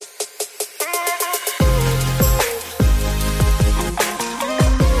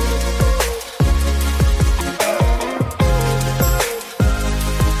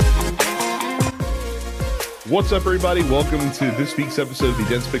What's up, everybody? Welcome to this week's episode of the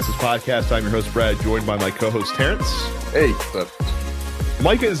Dense Pixels podcast. I'm your host, Brad, joined by my co-host, Terrence. Hey.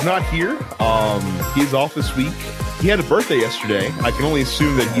 Micah is not here. He's off this week. He had a birthday yesterday. I can only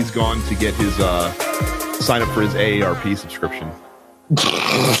assume that he's gone to get his sign up for his AARP subscription.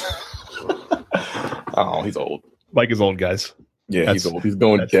 Oh, he's old. Micah's old, guys. Yeah, he's old. He's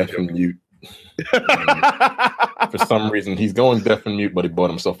going deaf and mute. For some reason, he's going deaf and mute, but he bought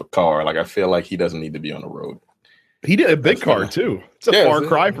himself a car. Like, I feel like he doesn't need to be on the road. He did a big car, too. It's a far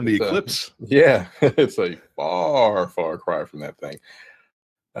cry from the Eclipse. It's a far, far cry from that thing.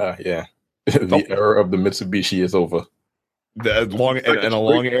 Yeah. The era of the Mitsubishi is over. A long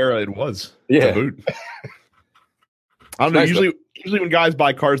era it was. Yeah. Boot. I don't know. Usually when guys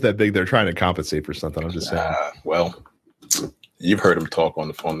buy cars that big, they're trying to compensate for something. I'm just saying. Well, you've heard him talk on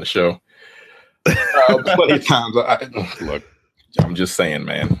the show. Plenty of times. Look, I'm just saying,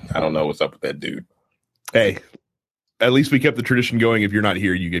 man. I don't know what's up with that dude. Hey, at least we kept the tradition going. If you're not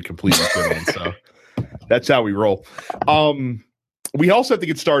here, you get completely put on. So that's how we roll. We also have to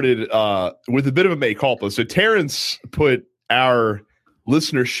get started with a bit of a mea culpa. So Terrence put our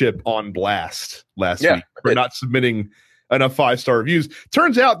listenership on blast last week for not submitting enough 5-star reviews.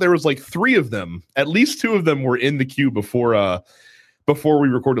 Turns out there was like 3 of them. At least 2 of them were in the queue before we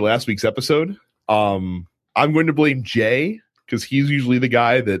recorded last week's episode. I'm going to blame Jay because he's usually the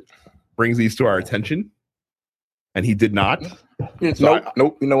guy that brings these to our attention, and he did not. Nope. You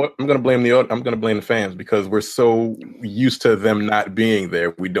know what? I'm going to blame the fans because we're so used to them not being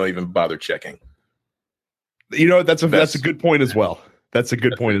there, we don't even bother checking. You know, that's a good point as well. That's a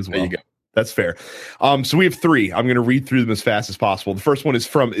good point as well. There you go. That's fair. So we have 3. I'm going to read through them as fast as possible. The first one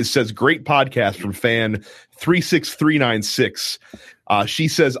it says, great podcast from fan 36396. She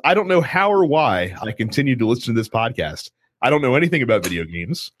says, I don't know how or why I continue to listen to this podcast. I don't know anything about video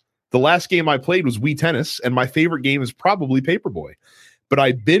games. The last game I played was Wii Tennis, and my favorite game is probably Paperboy. But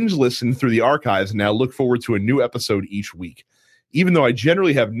I binge listen through the archives and now look forward to a new episode each week. Even though I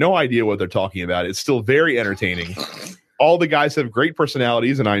generally have no idea what they're talking about, it's still very entertaining. All the guys have great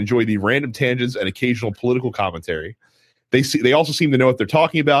personalities, and I enjoy the random tangents and occasional political commentary. They also seem to know what they're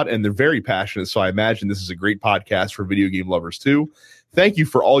talking about, and they're very passionate, so I imagine this is a great podcast for video game lovers, too. Thank you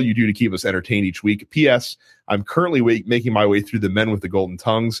for all you do to keep us entertained each week. P.S. I'm currently making my way through The Men with the Golden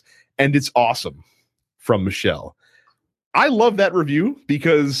Tongues, and it's awesome. From Michelle. I love that review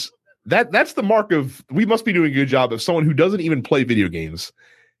because that's the mark of we must be doing a good job if someone who doesn't even play video games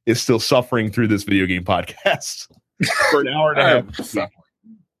is still suffering through this video game podcast for an hour and a half.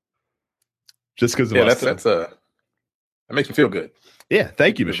 Just because of us. That makes me feel good. Yeah,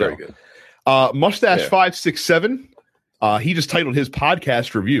 thank you, Michelle. Very good. Mustache 567. He just titled his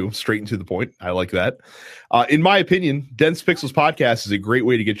podcast review straight and to the point. I like that. In my opinion, Dense Pixels podcast is a great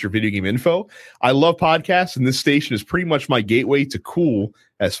way to get your video game info. I love podcasts, and this station is pretty much my gateway to cool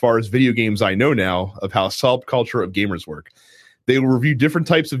as far as video games I know now of how subculture of gamers work. They will review different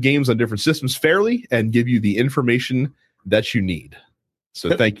types of games on different systems fairly and give you the information that you need.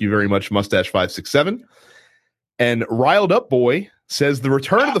 So thank you very much, Mustache 567. And Riled Up Boy says the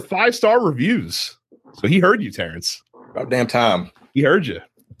return of the 5-star reviews. So he heard you, Terrence. About damn time. He heard you.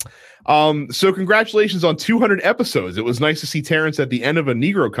 So congratulations on 200 episodes. It was nice to see Terrence at the end of a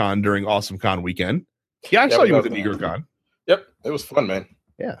NegroCon during Awesome Con weekend. Yeah, I saw you at the NegroCon. Yep, it was fun, man.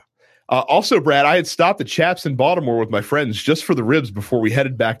 Yeah. Also, Brad, I had stopped at Chaps in Baltimore with my friends just for the ribs before we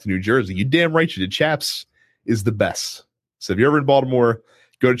headed back to New Jersey. You damn right you did. Chaps is the best. So if you're ever in Baltimore,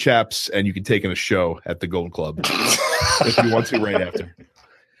 go to Chaps and you can take in a show at the Gold Club if you want to right after.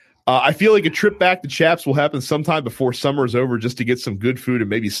 I feel like a trip back to Chaps will happen sometime before summer is over just to get some good food and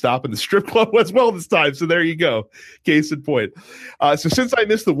maybe stop in the strip club as well this time. So there you go. Case in point. So since I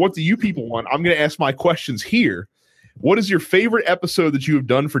missed the what do you people want, I'm going to ask my questions here. What is your favorite episode that you have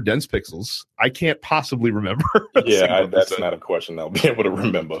done for Dense Pixels? I can't possibly remember. That's not a question I'll be able to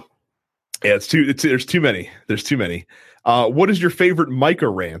remember. Yeah, there's too many. There's too many. What is your favorite Micah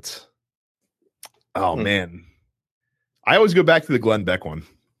rant? Oh, man. I always go back to the Glenn Beck one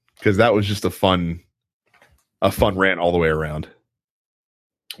because that was just a fun rant all the way around.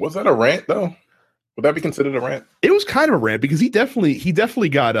 Was that a rant, though? Would that be considered a rant? It was kind of a rant because he definitely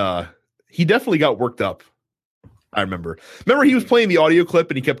got worked up. I remember he was playing the audio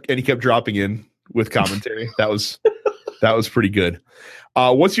clip and he kept dropping in with commentary. That was pretty good.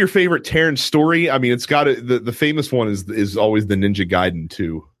 What's your favorite Terrence story? I mean, it's got the famous one is always the Ninja Gaiden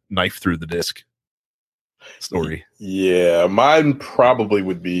 2 knife through the disc story. Yeah, mine probably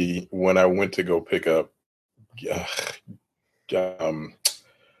would be when I went to go pick up Grand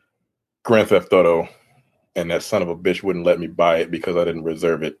Theft Auto, and that son of a bitch wouldn't let me buy it because I didn't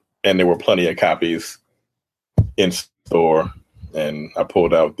reserve it, and there were plenty of copies. in store, and I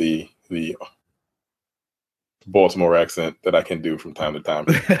pulled out the Baltimore accent that I can do from time to time.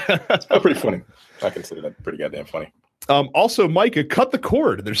 It's pretty funny. I consider that pretty goddamn funny. Also, Micah, cut the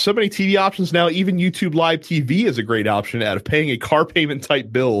cord. There's so many TV options now. Even YouTube Live TV is a great option out of paying a car payment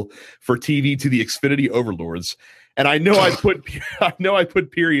type bill for TV to the Xfinity overlords. And I know I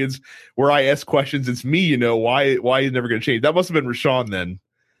put periods where I ask questions. It's me, why is it never going to change? That must have been Rashawn then.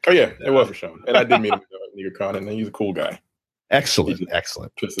 Oh yeah, it was Rashawn, and I did meet him at NeoCon, and he's a cool guy. Excellent. He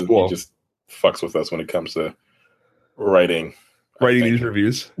just fucks with us when it comes to writing these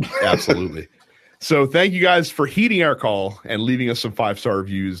reviews. Absolutely. So thank you guys for heeding our call and leaving us some 5-star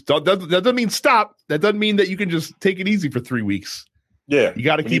reviews. That doesn't mean stop. That doesn't mean that you can just take it easy for 3 weeks. Yeah, you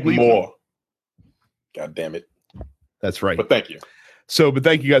got to keep leaving more. God damn it. That's right. But thank you. But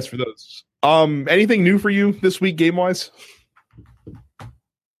thank you guys for those. Anything new for you this week, game wise?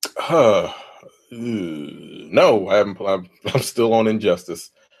 No, I haven't. I'm still on Injustice.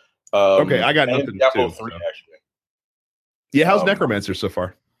 Okay, I got nothing. Diablo 3 actually. Yeah, how's Necromancer so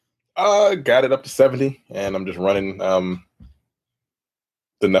far? Got it up to 70, and I'm just running the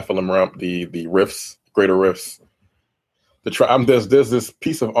Nephilim realm, the rifts, greater rifts. There's this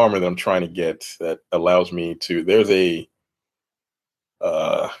piece of armor that I'm trying to get that allows me to. There's a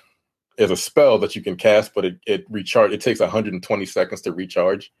spell that you can cast, but it recharge. It takes 120 seconds to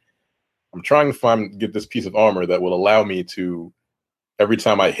recharge. I'm trying to get this piece of armor that will allow me to. Every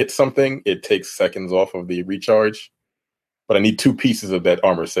time I hit something, it takes seconds off of the recharge. But I need 2 pieces of that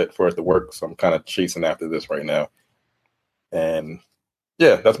armor set for it to work, so I'm kind of chasing after this right now. And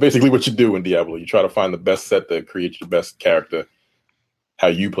yeah, that's basically what you do in Diablo. You try to find the best set to create your best character, how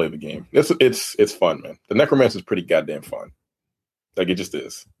you play the game. It's fun, man. The Necromancer is pretty goddamn fun. Like, it just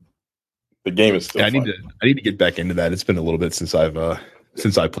is. The game is still fun. I need to get back into that. It's been a little bit since I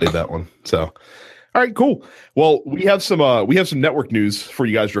played that one. So, all right, cool. Well, we have some network news for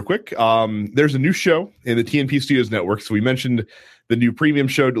you guys real quick. There's a new show in the TNP Studios network. So we mentioned the new premium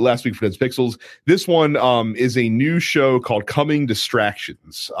show last week for Dense Pixels. This one is a new show called Coming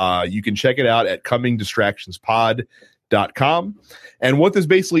Distractions. You can check it out at comingdistractionspod.com. And what this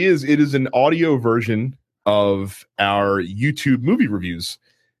basically is, it is an audio version of our YouTube movie reviews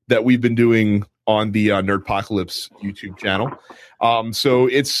that we've been doing on the Nerdpocalypse YouTube channel. So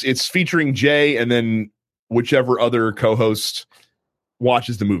it's featuring Jay and then whichever other co-host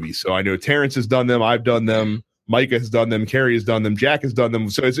watches the movie. So I know Terrence has done them. I've done them. Micah has done them. Carrie has done them. Jack has done them.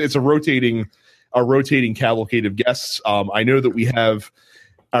 So it's a rotating cavalcade of guests. I know that we have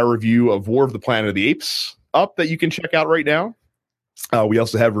our review of War of the Planet of the Apes up that you can check out right now. We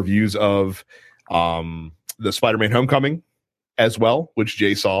also have reviews of the Spider-Man Homecoming as well, which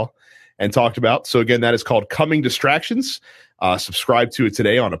Jay saw and talked about. So again, that is called Coming Distractions. Subscribe to it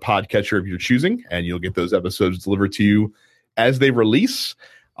today on a podcatcher of your choosing, and you'll get those episodes delivered to you as they release.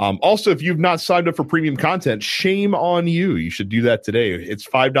 Also, if you've not signed up for premium content, shame on you. You should do that today. It's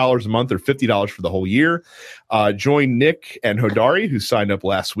 $5 a month or $50 for the whole year. Join Nick and Hodari, who signed up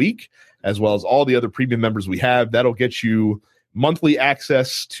last week, as well as all the other premium members we have. That'll get you monthly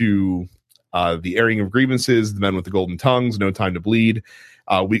access to the airing of grievances, the Men with the Golden Tongues, No Time to Bleed,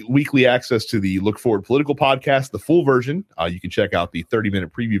 weekly access to the Look Forward Political podcast, the full version. You can check out the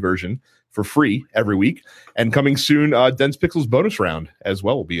 30-minute preview version for free every week. And coming soon, Dense Pixels bonus round as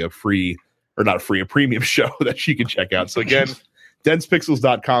well will be a premium show that you can check out. So again,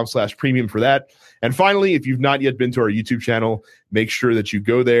 densepixels.com/premium for that. And finally, if you've not yet been to our YouTube channel, make sure that you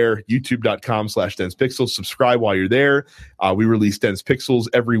go there, youtube.com/densepixels. Subscribe while you're there. We release Dense Pixels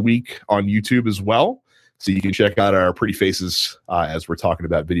every week on YouTube as well. So you can check out our pretty faces as we're talking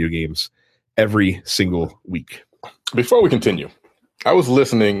about video games every single week. Before we continue, I was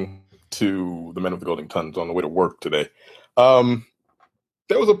listening to the Men with the Golden Tongues on the way to work today.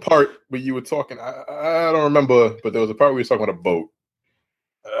 There was a part where you were talking, I don't remember, but there was a part where you were talking about a boat.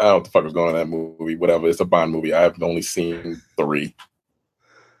 I don't know what the fuck was going on in that movie, whatever. It's a Bond movie. I've only seen 3.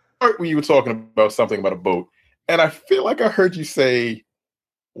 Part where you were talking about something about a boat, and I feel like I heard you say,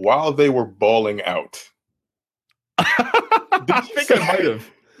 while they were bawling out. I think I might have.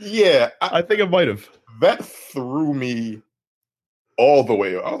 Yeah. I think I might have. That threw me all the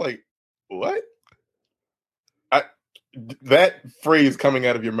way. I was like, what? That phrase coming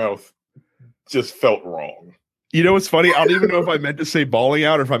out of your mouth just felt wrong. You know what's funny? I don't even know if I meant to say bawling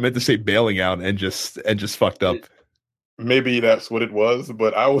out or if I meant to say bailing out and just fucked up. Maybe that's what it was,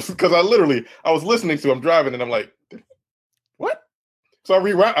 but I was listening to, I'm driving and I'm like, what? So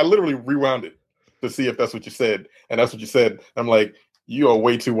I literally rewound it to see if that's what you said, and that's what you said. I'm like, you are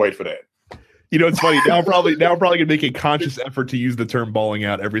way too white for that. You know, it's funny. Now I'm probably gonna make a conscious effort to use the term bawling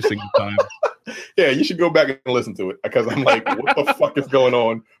out every single time. Yeah, you should go back and listen to it because I'm like, what the fuck is going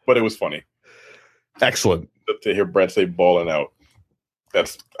on? But it was funny. Excellent. To hear Brad say balling out.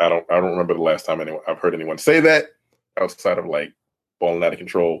 I don't remember the last time I've heard anyone say that outside of like balling out of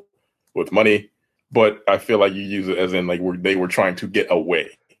control with money. But I feel like you use it as in like they were trying to get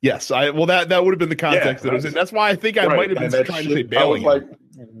away. Yes, that would have been the context that it was in. That's why I think I might have been trying to say bailing. I was like,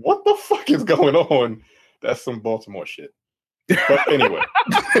 what the fuck is going on? That's some Baltimore shit. But anyway,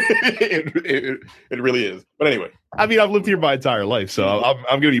 it really is. But anyway, I mean, I've lived here my entire life, so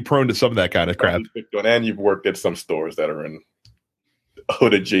I'm going to be prone to some of that kind of crap. And you've worked at some stores that are in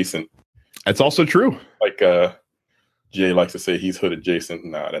hood adjacent. That's also true. Like Jay likes to say, he's hood adjacent.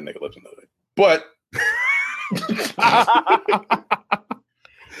 Nah, that nigga lives in the hood. But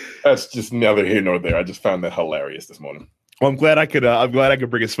that's just neither here nor there. I just found that hilarious this morning. Well, I'm glad I could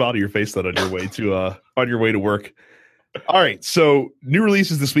bring a smile to your face on your way to work. All right, so new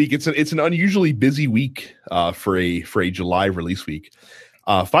releases this week. It's an unusually busy week for a July release week.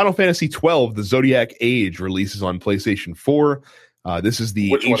 Final Fantasy XII: The Zodiac Age releases on PlayStation 4. This is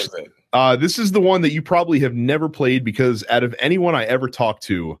the which one is it? This is the one that you probably have never played because out of anyone I ever talked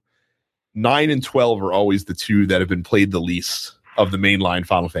to, 9 and 12 are always the two that have been played the least of the mainline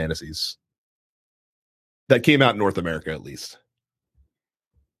Final Fantasies. That came out in North America, at least.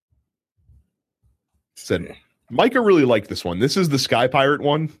 Said Micah really liked this one. This is the Sky Pirate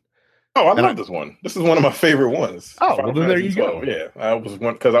one. Oh, I love this one. This is one of my favorite ones. Oh, well, then there you go. Yeah, I was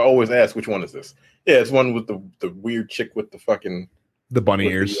one because I always ask which one is this. Yeah, it's one with the weird chick with the fucking bunny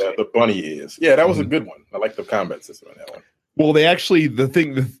ears. The bunny ears. Yeah, that was a good one. I like the combat system in that one. Well, they actually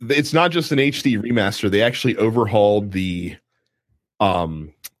it's not just an HD remaster. They actually overhauled the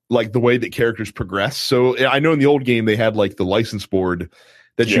like the way that characters progress. So I know in the old game they had like the license board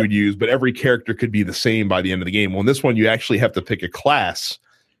that you would use, but every character could be the same by the end of the game. Well, in this one, you actually have to pick a class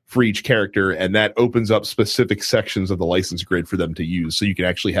for each character, and that opens up specific sections of the license grid for them to use. So you can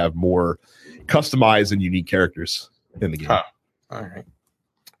actually have more customized and unique characters in the game. Huh. All right.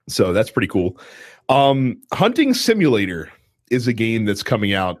 So that's pretty cool. Hunting Simulator is a game that's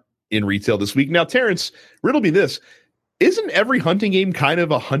coming out in retail this week. Now, Terrence, riddle me this. Isn't every hunting game kind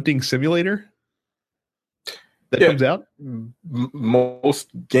of a hunting simulator that comes out? Most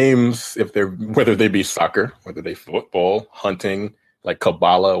games, whether they be soccer, whether they football, hunting, like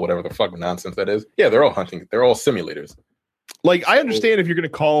Kabbalah, whatever the fuck nonsense that is. Yeah, they're all hunting. They're all simulators. Like, I understand if you're going to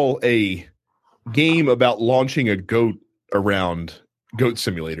call a game about launching a goat around Goat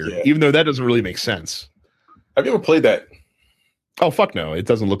Simulator, even though that doesn't really make sense. Have you ever played that? Oh, fuck no. It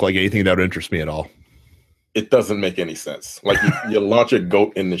doesn't look like anything that would interest me at all. It doesn't make any sense. Like you launch a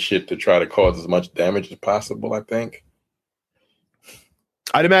goat in the shit to try to cause as much damage as possible, I think.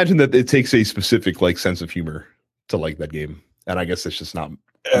 I'd imagine that it takes a specific like sense of humor to like that game. And I guess it's just not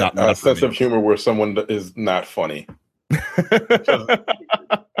a sense of humor where someone is not funny.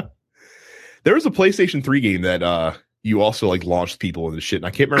 There was a PlayStation 3 game that you also like launched people in the shit, and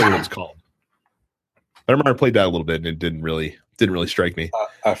I can't remember what it was called. I remember I played that a little bit, and it didn't really strike me.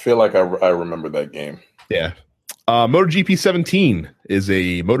 I feel like I remember that game. Yeah. MotoGP 17 is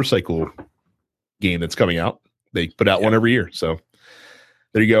a motorcycle game that's coming out. They put out one every year. So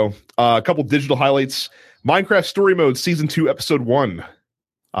there you go. A couple digital highlights. Minecraft Story Mode Season 2 Episode 1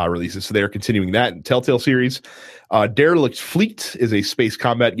 releases. So they are continuing that in Telltale series. Derelict Fleet is a space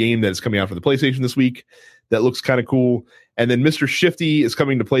combat game that is coming out for the PlayStation this week. That looks kind of cool. And then Mr. Shifty is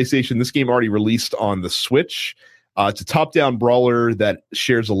coming to PlayStation. This game already released on the Switch. It's a top-down brawler that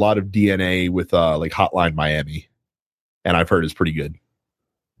shares a lot of DNA with like Hotline Miami, and I've heard it's pretty good.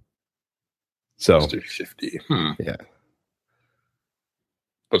 So, Mr. Shifty, yeah,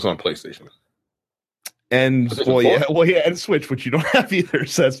 what's on PlayStation? And and Switch, which you don't have either,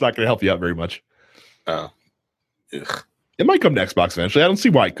 so that's not going to help you out very much. Oh, it might come to Xbox eventually. I don't see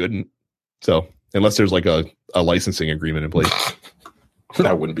why it couldn't. So, unless there's like a licensing agreement in place,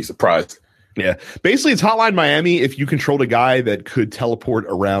 I wouldn't be surprised. Yeah, basically it's Hotline Miami if you controlled a guy that could teleport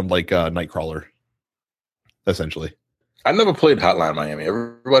around like a Nightcrawler, essentially. I never played Hotline Miami.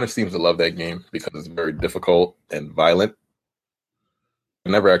 Everybody seems to love that game because it's very difficult and violent. I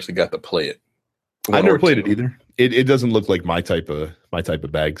never actually got to play it. I never played it either. It doesn't look like my type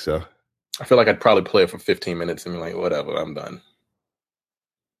of bag, so I feel like I'd probably play it for 15 minutes and be like, whatever, I'm done.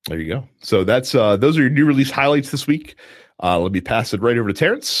 There you go. So that's those are your new release highlights this week. Let me pass it right over to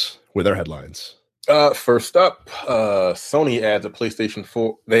Terrence with our headlines. First up, Sony adds a PlayStation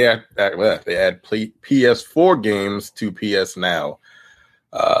 4. They add PS4 games to PS Now,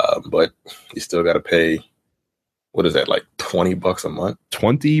 but you still got to pay. What is that, like $20 a month?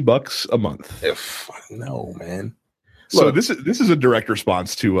 $20 a month. No, man. So look, this is a direct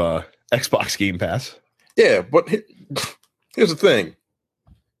response to Xbox Game Pass. Yeah, but here's the thing.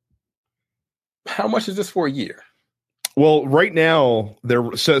 How much is this for a year? Well, right now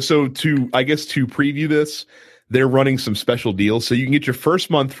they're so to preview this, they're running some special deals. So you can get your first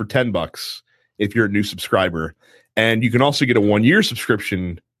month for $10 if you're a new subscriber, and you can also get a 1-year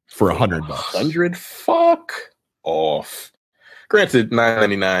subscription for $100. 100? Fuck off. Granted,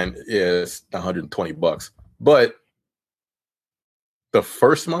 $9.99 is $120, but the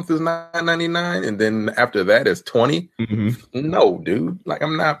first month is $9.99, and then after that is $20. Mm-hmm. No, dude. Like,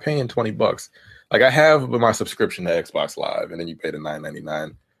 I'm not paying $20. Like, I have my subscription to Xbox Live, and then you pay the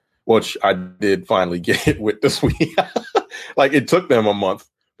 $9.99, which I did finally get it with this week. Like, it took them a month,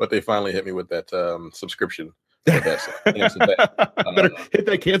 but they finally hit me with that subscription. Better hit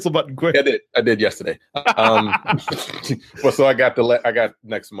that cancel button quick. I did yesterday. Well, so I got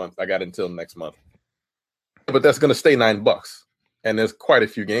next month. I got until next month, but that's gonna stay $9, and there's quite a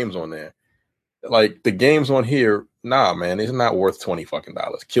few games on there. Like, the games on here, nah, man, it's not worth $20 fucking.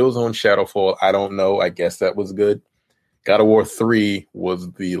 Killzone Shadowfall, I don't know. I guess that was good. God of War 3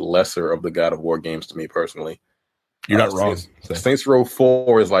 was the lesser of the God of War games to me personally. You're not wrong. Saints Row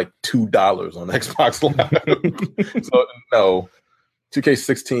 4 is like $2 on Xbox Live. So no,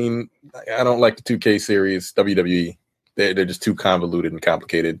 2K16. I don't like the 2K series. WWE, they're just too convoluted and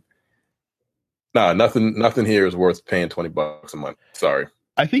complicated. Nah, nothing here is worth paying $20 a month. Sorry.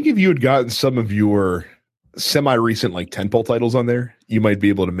 I think if you had gotten some of your semi-recent like tentpole titles on there, you might be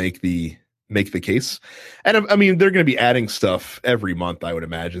able to make the case. And I mean, they're going to be adding stuff every month, I would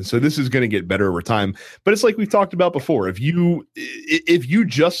imagine. So this is going to get better over time. But it's like we've talked about before. If you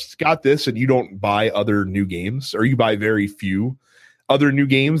just got this and you don't buy other new games, or you buy very few other new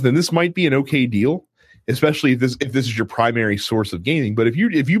games, then this might be an okay deal, especially if this is your primary source of gaming. But if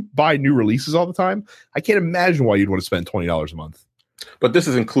you buy new releases all the time, I can't imagine why you'd want to spend $20 a month. But this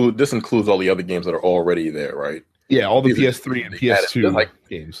includes all the other games that are already there, right? Yeah, all the PS3 and PS2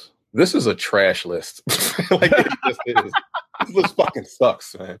 games. This is a trash list. Like, it just is. This fucking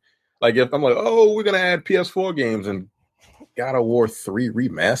sucks, man. Like, if I'm like, oh, we're gonna add PS4 games and God of War 3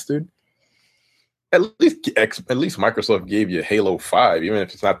 remastered, at least Microsoft gave you Halo 5, even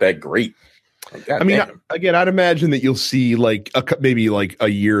if it's not that great. Like, I mean, again, I'd imagine that you'll see like maybe like a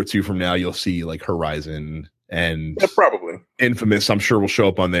year or two from now, you'll see like Horizon and probably Infamous. I'm sure will show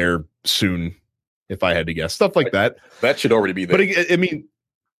up on there soon, if I had to guess. Stuff like that. That should already be there. But I mean,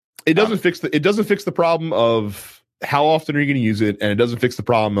 it doesn't fix the problem of how often are you going to use it, and it doesn't fix the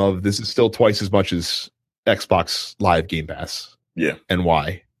problem of this is still twice as much as Xbox Live Game Pass. Yeah, and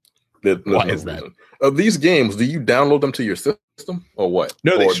why? Why is that? Of these games, do you download them to your system or what?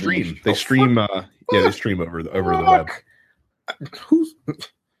 No, they stream. They stream. They stream over the web. Who's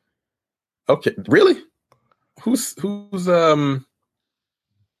okay? Really? Who's good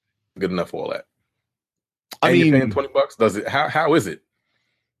enough for all that? I mean, you're paying $20. Does it? How is it?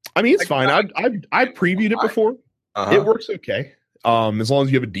 I mean, it's fine. I previewed it before. It works okay. As long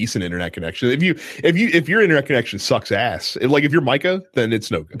as you have a decent internet connection. If your internet connection sucks ass, if you're Micah, then it's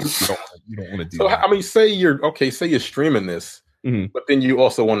no good. You don't want to do so that. I mean, say you're streaming this, but then you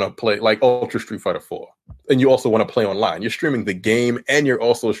also want to play like Ultra Street Fighter 4, and you also want to play online. You're streaming the game, and you're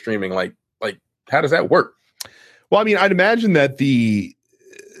also streaming like how does that work? Well, I mean, I'd imagine that the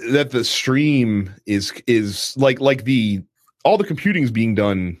stream is like all the computing is being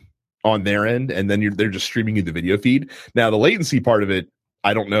done on their end, and then they're just streaming you the video feed. Now, the latency part of it,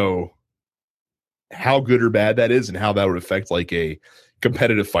 I don't know how good or bad that is, and how that would affect like a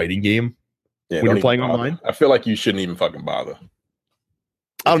competitive fighting game when you're playing online. I feel like you shouldn't even fucking bother.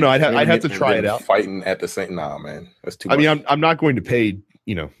 I don't know. I'd have to try it out. Fighting at the same, nah, man, that's too much. I mean, I'm not going to pay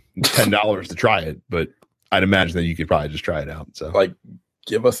 $10 to try it, but I'd imagine that you could probably just try it out. So, like,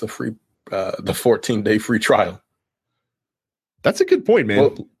 give us a free the 14-day free trial. That's a good point, man.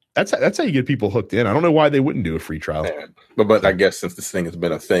 Well, that's how you get people hooked in. I don't know why they wouldn't do a free trial. Man. But I guess since this thing has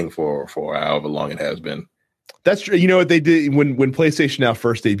been a thing for however long it has been. That's true. You know what they did when PlayStation Now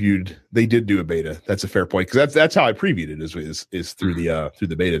first debuted, they did do a beta. That's a fair point, because that's how I previewed it is through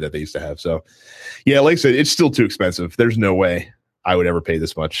the beta that they used to have. So yeah, like I said, it's still too expensive. There's no way I would ever pay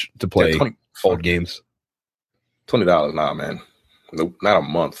this much to play old games. $20, nah, man. Nope, not a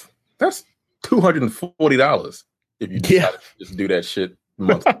month. That's $240 if you just do that shit a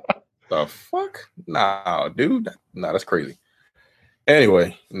month. The fuck? Nah, dude. Nah, that's crazy.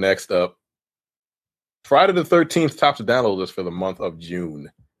 Anyway, next up, Friday the 13th tops the download list for the month of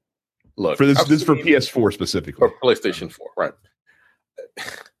June. Look, for this is for PS4 specifically, or PlayStation 4, right?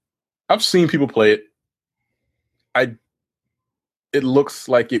 I've seen people play it. It looks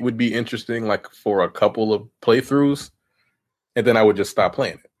like it would be interesting, like for a couple of playthroughs, and then I would just stop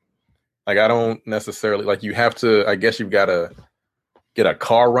playing it. Like I don't necessarily like you have to. I guess you've got to get a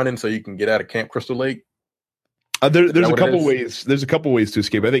car running so you can get out of Camp Crystal Lake. There's a couple ways. There's a couple ways to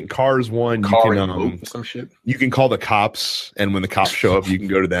escape. I think cars one. Car you and can boat, some shit. you can call the cops, and when the cops show up, you can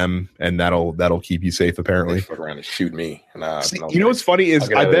go to them, and that'll keep you safe. Apparently, They fuck around and shoot me. Nah, See, you know what's funny is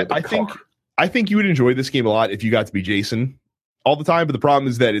I car. think you would enjoy this game a lot if you got to be Jason all the time. But the problem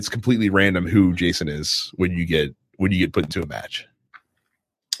is that it's completely random who Jason is when you get put into a match.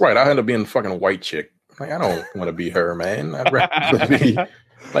 Right, I end up being a fucking white chick. Like I don't want to be her, man. I'd rather be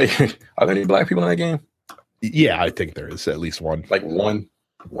like. Are there any black people in that game? Yeah, I think there is at least one. Like one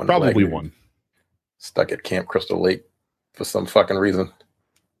Probably one. Stuck at Camp Crystal Lake for some fucking reason.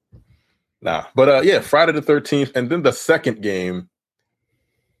 Nah, but yeah, Friday the 13th, and then the second game,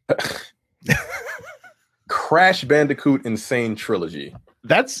 Crash Bandicoot Insane Trilogy.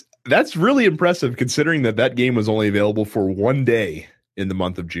 That's really impressive considering that game was only available for one day in the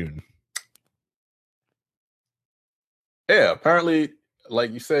month of June. Yeah, apparently,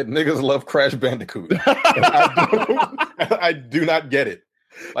 like you said, niggas love Crash Bandicoot. I do not get it.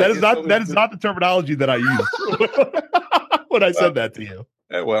 Like, that is not the terminology that I used when I said that to you.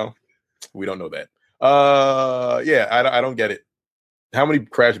 Well, we don't know that. Yeah, I don't get it. How many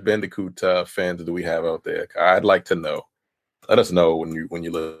Crash Bandicoot fans do we have out there? I'd like to know. Let us know when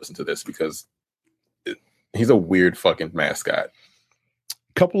you listen to this because he's a weird fucking mascot.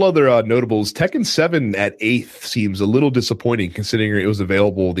 Couple other notables. Tekken 7 at 8th seems a little disappointing considering it was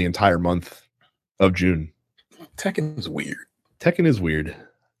available the entire month of June. Tekken's weird. Tekken is weird.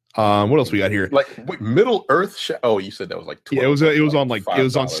 What else we got here? Like wait, Middle Earth. Oh, you said that was like 12. Yeah, it was on like $5. It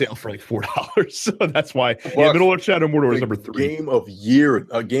was on sale for like $4. So that's why. Yeah, Middle Earth Shadow Mordor is number 3. Game of the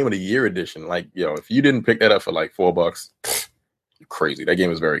year edition. Like if you didn't pick that up for like $4, you're crazy. That game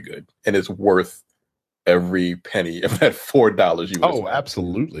is very good and it's worth every penny of that $4 you. Oh,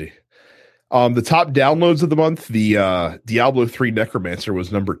 absolutely. The top downloads of the month, the Diablo 3 Necromancer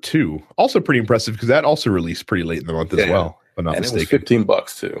was number 2. Also pretty impressive because that also released pretty late in the month as well. If I'm not mistaken. It was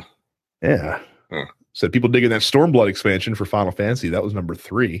 $15 too. Yeah. So people digging that Stormblood expansion for Final Fantasy, that was number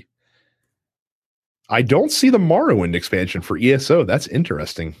 3. I don't see the Morrowind expansion for ESO. That's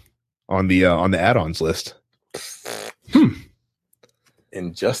interesting on the add-ons list.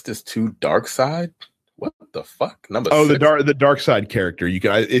 Injustice 2 Dark Side? What the fuck? Number 6? the dark side character. You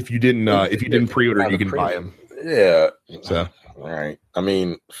can if you didn't pre-order, you can buy him. Yeah. So all right. I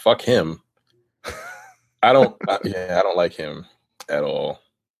mean, fuck him. I don't like him at all.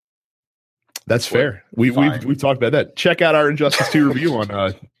 That's fair. We've talked about that. Check out our Injustice 2 review on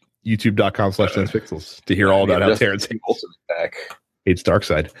youtube.com/10pixels to hear all about how Terrence hates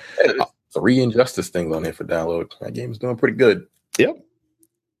Darkseid. Hey, 3 Injustice things on here for download. That game is doing pretty good. Yep.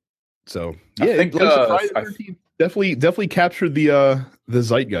 So yeah, I think Friday the 13th definitely captured the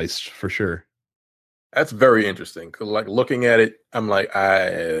zeitgeist for sure. That's very interesting because, like, looking at it, I'm like,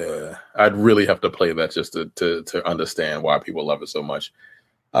 I'd really have to play that just to understand why people love it so much.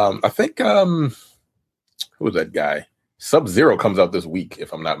 I think who was that guy? Sub-Zero comes out this week,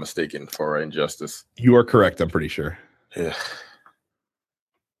 if I'm not mistaken, for Injustice. You are correct. I'm pretty sure. Yeah,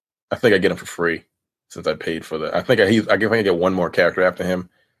 I think I get him for free since I paid for the. I think I get one more character after him.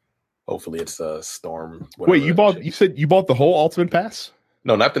 Hopefully, it's Storm. Wait, you said you bought the whole Ultimate Pass?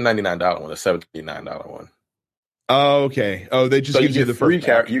 No, not the $99 one, the $79 one. Oh, okay. Oh, they just give you the 3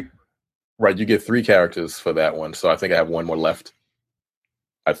 characters. Right, you get 3 characters for that one. So I think I have one more left.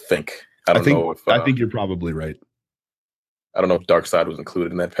 I think. I think you're probably right. I don't know if Darkseid was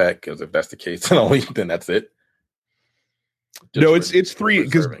included in that pack, because if that's the case, then that's it. No, it's 3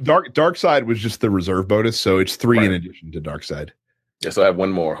 because Darkseid was just the reserve bonus, so it's 3 in addition to Darkseid. Yeah, so I have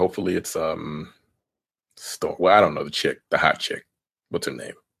one more. Hopefully, it's Storm. Well, I don't know the hot chick. What's her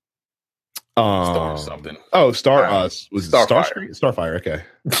name? Star something. Oh, was Starfire. Starfire. Okay.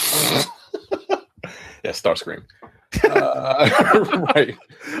 Yeah, Starscream. Right.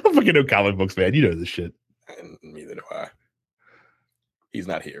 I'm fucking no comic books, man. You know this shit. And neither do I. He's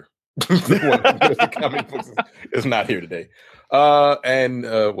not here. The comic books is not here today. So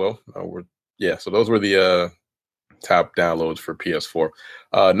those were the top downloads for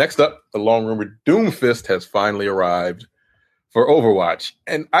PS4. Next up, the long-rumored Doomfist has finally arrived for Overwatch,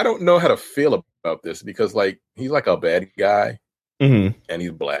 and I don't know how to feel about this because, like, he's like a bad guy, and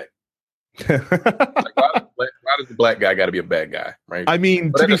he's black. Like, why does the black guy got to be a bad guy, right? I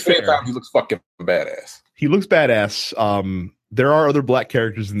mean, but at the same time, he looks fucking badass. He looks badass. There are other black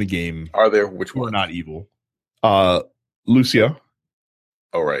characters in the game. Are there? Which one? Are not evil. Lucio.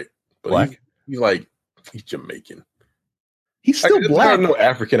 Oh, right. But black. He's Jamaican. He's still black. There are no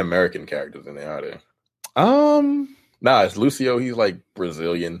African American characters in there, are there? Nah, it's Lucio. He's like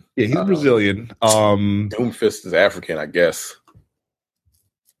Brazilian. Yeah, he's Brazilian. Doomfist is African, I guess.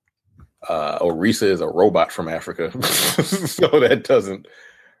 Orisa is a robot from Africa. So that doesn't.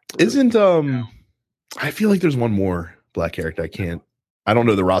 Isn't I feel like there's one more black character. I don't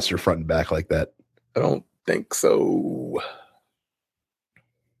know the roster front and back like that. I don't think so.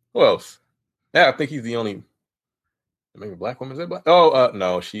 Who else? Yeah, I think he's the only maybe black woman. Is that black? Oh,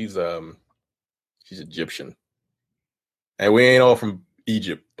 no, she's Egyptian. And we ain't all from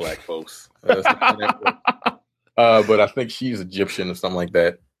Egypt, black folks. But I think she's Egyptian or something like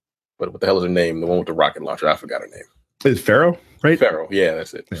that. But what the hell is her name? The one with the rocket launcher. I forgot her name. Is Pharaoh, right? Pharaoh. Yeah,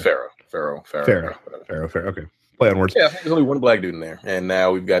 that's it. Yeah. Pharaoh. Okay. Play on words. Yeah, I think there's only one black dude in there. And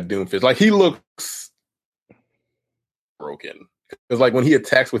now we've got Doomfist. Like, he looks broken. Because, like, when he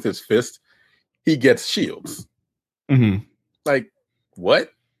attacks with his fist, he gets shields. Mm-hmm. Like,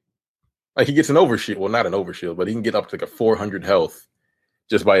 what? Like, he gets an overshield. Well, not an overshield, but he can get up to like a 400 health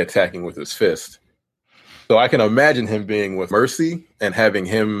just by attacking with his fist. So I can imagine him being with Mercy and having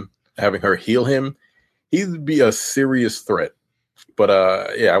her heal him. He'd be a serious threat. But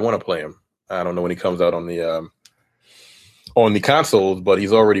yeah, I want to play him. I don't know when he comes out on the consoles, but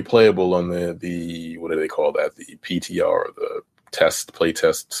he's already playable on the what do they call that? The PTR or the play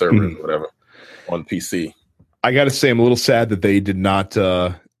test server, whatever, on PC. I gotta say, I'm a little sad that they did not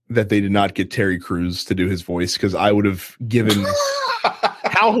get Terry Crews to do his voice, because I would have given.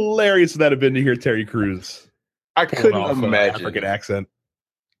 How hilarious would that have been to hear Terry Crews? I couldn't imagine African accent.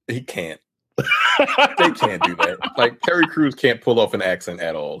 He can't. They can't do that. Like, Terry Crews can't pull off an accent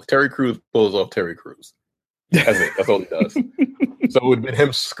at all. Terry Crews pulls off Terry Crews. That's it. That's all he does. So it would have been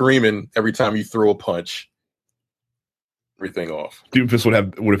him screaming every time you throw a punch. Everything off. Doomfist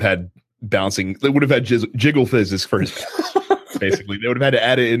would have had bouncing. They would have had jiggle physics for his basically. They would have had to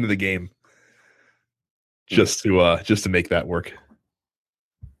add it into the game just to make that work.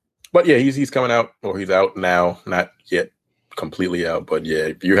 But yeah, he's coming out, or he's out now, not yet completely out. But yeah,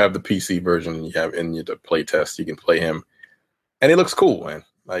 if you have the PC version and you have in your play test, you can play him, and it looks cool, man.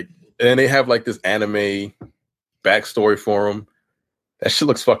 Like, and they have like this anime backstory for him. That shit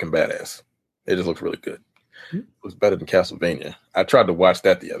looks fucking badass. It just looks really good. It looks better than Castlevania. I tried to watch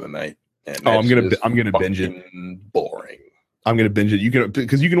that the other night. And I'm gonna binge it. Boring. I'm gonna binge it.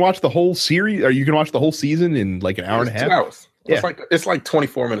 Because you can watch the whole series, or you can watch the whole season in like an hour and a half. 2 hours. Yeah. It's like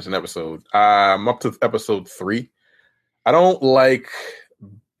 24 minutes an episode. I'm up to episode 3. I don't like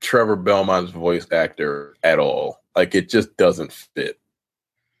Trevor Belmont's voice actor at all. Like, it just doesn't fit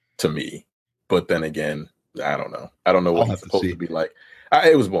to me. But then again, I don't know. I don't know what he's supposed to be like.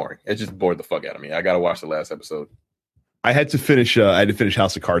 It was boring. It just bored the fuck out of me. I got to watch the last episode. I had to finish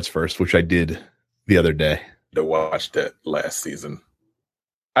House of Cards first, which I did the other day. To watch that last season.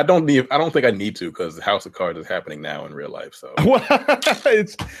 I don't think I need to, because House of Cards is happening now in real life. So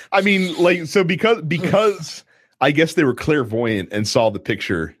because I guess they were clairvoyant and saw the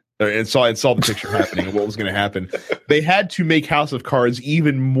picture and saw the picture happening and what was going to happen. They had to make House of Cards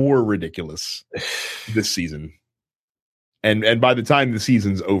even more ridiculous this season. And by the time the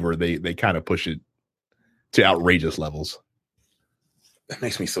season's over, they kind of push it to outrageous levels. That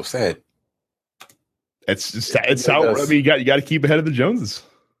makes me so sad. It's how, I mean, you got to keep ahead of the Joneses.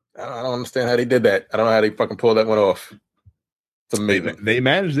 I don't understand how they did that. I don't know how they fucking pulled that one off. It's amazing. They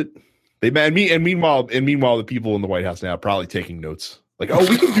managed it. Meanwhile, the people in the White House now are probably taking notes. Like, oh,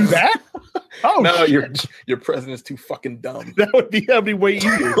 we can do that. Oh no, your president's too fucking dumb. That would be way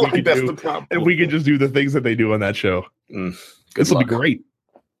easier. That's the problem. If we could just do the things that they do on that show. This will be great.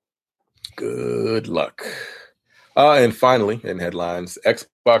 Good luck. And finally, in headlines,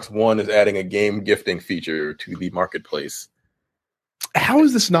 Xbox One is adding a game gifting feature to the marketplace. How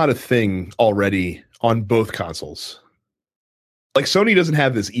is this not a thing already on both consoles? Like, Sony doesn't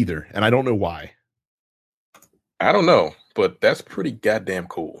have this either, and I don't know why. I don't know, but that's pretty goddamn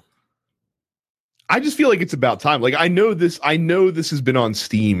cool. I just feel like it's about time. Like, I know this has been on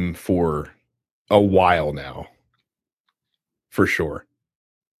Steam for a while now. For sure.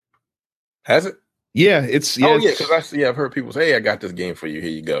 Has it? Yeah, it's because I've heard people say, "Hey, I got this game for you. Here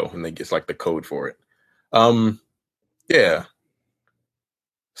you go," and they get like the code for it. Yeah.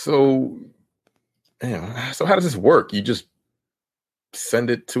 So how does this work? You just send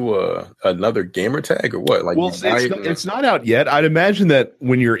it to another gamer tag or what? Like, well, it's not out yet. I'd imagine that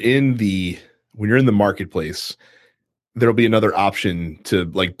when you're in the marketplace, there'll be another option to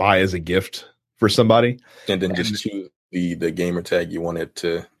like buy as a gift for somebody, and then just choose the gamer tag you want it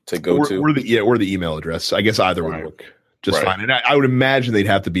to go to, or the email address. I guess either would work just fine. And I would imagine they'd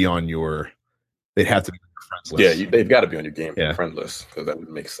have to be on your friends list. Yeah, they've got to be on your game friend list, because that would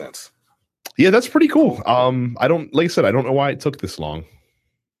make sense. Yeah, that's pretty cool. I don't, like I said, I don't know why it took this long.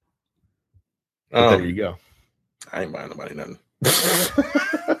 But there you go. I ain't buying nobody nothing.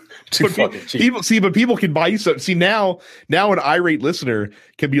 Too fucking cheap. But people can buy you something. See, now an irate listener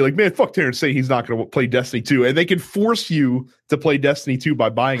can be like, man, fuck Terrence, say he's not going to play Destiny 2. And they can force you to play Destiny 2 by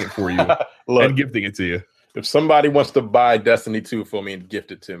buying it for you Look, and gifting it to you. If somebody wants to buy Destiny 2 for me and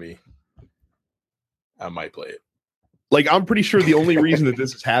gift it to me, I might play it. Like, I'm pretty sure the only reason that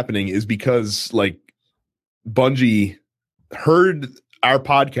this is happening is because, like, Bungie heard our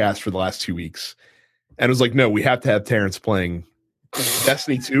podcast for the last 2 weeks and was like, no, we have to have Terrence playing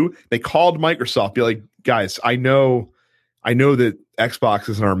Destiny 2. They called Microsoft, be like, guys, I know that Xbox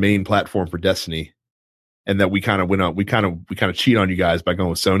isn't our main platform for Destiny, and that we kind of cheat on you guys by going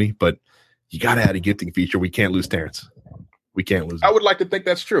with Sony, but you got to add a gifting feature. We can't lose Terrence. We can't lose him. I would like to think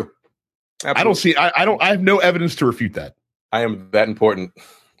that's true. Absolutely. I have no evidence to refute that. I am that important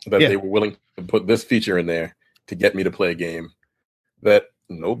that they were willing to put this feature in there to get me to play a game that,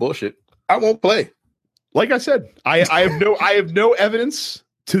 no bullshit, I won't play. Like I said, I have no evidence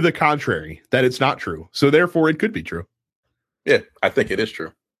to the contrary that it's not true. So therefore, it could be true. Yeah, I think it is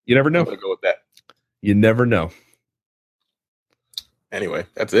true. You never know. I'm gonna go with that. You never know. Anyway,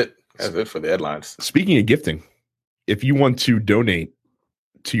 that's it. That's it for the headlines. Speaking of gifting, if you want to donate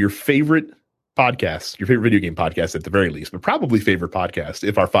to your favorite podcast, your favorite video game podcast at the very least, but probably favorite podcast,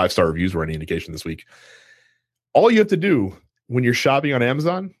 if our 5-star reviews were any indication this week, all you have to do when you're shopping on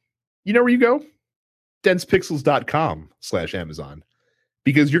Amazon, you know where you go? densepixels.com/Amazon,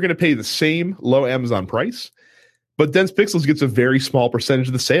 because you're going to pay the same low Amazon price, but Dense Pixels gets a very small percentage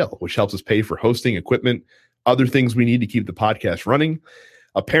of the sale, which helps us pay for hosting, equipment, other things we need to keep the podcast running.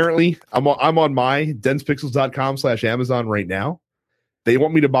 Apparently, I'm on my densepixels.com/Amazon right now. They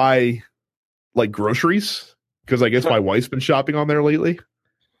want me to buy like groceries because I guess my wife's been shopping on there lately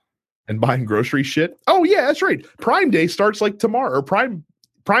and buying grocery shit. Oh yeah, that's right. Prime Day starts like tomorrow. Or Prime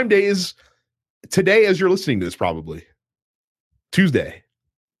Day is today as you're listening to this, probably Tuesday.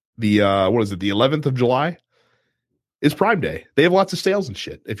 The what is it? The 11th of July is Prime Day. They have lots of sales and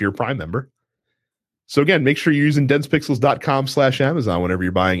shit if you're a Prime member. So again, make sure you're using densepixels.com/Amazon whenever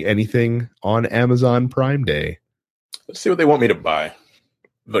you're buying anything on Amazon Prime Day. Let's see what they want me to buy.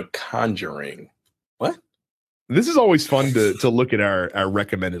 The Conjuring. What? This is always fun to look at our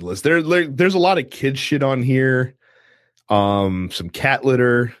recommended list. There's a lot of kid shit on here. Some cat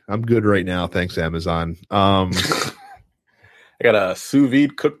litter. I'm good right now, thanks Amazon. I got a sous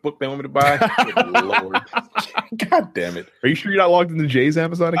vide cookbook they want me to buy. Good Lord. God damn it. Are you sure you're not logged into Jay's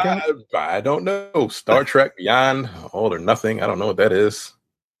Amazon account? I don't know. Star Trek Beyond, All or Nothing. I don't know what that is.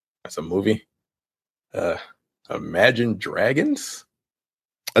 That's a movie. Imagine Dragons?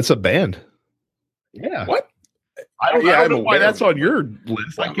 That's a band. Yeah. What? I don't know why that's on your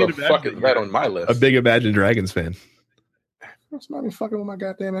list. I can't imagine that on my list. A big Imagine Dragons fan. What's not even fucking with my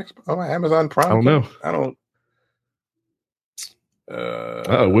goddamn my Amazon Prime? I don't know. I don't.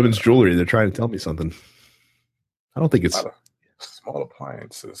 Women's jewelry. They're trying to tell me something. I don't think it's small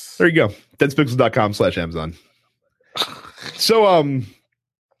appliances. There you go. densepixels.com/Amazon. So,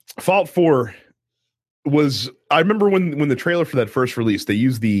 Fallout 4 was. I remember when the trailer for that first release, they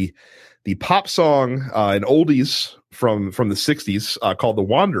used the pop song, an oldies from the 60s called "The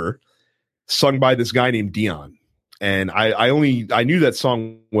Wanderer," sung by this guy named Dion. And I knew that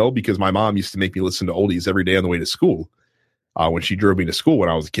song well because my mom used to make me listen to oldies every day on the way to school when she drove me to school when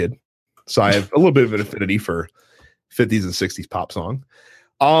I was a kid. So I have a little bit of an affinity for 50s and 60s pop song.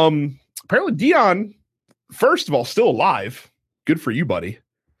 Apparently Dion, first of all, still alive. Good for you, buddy.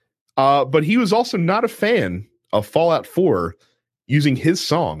 But he was also not a fan of Fallout 4 using his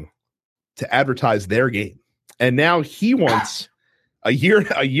song to advertise their game. And now he wants a year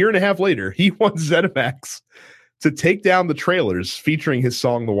and a half later, he wants ZeniMax to take down the trailers featuring his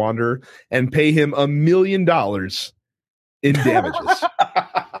song "The Wanderer" and pay him $1 million in damages.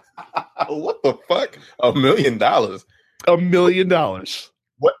 What the fuck? $1 million? $1 million.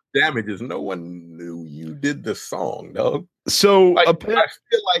 What damages? No one knew you did the song, dog. So I feel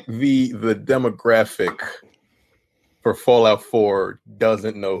like the demographic for Fallout 4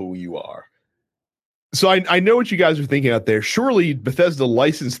 doesn't know who you are. So I know what you guys are thinking out there. Surely Bethesda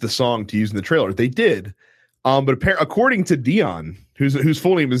licensed the song to use in the trailer. They did. But according to Dion, whose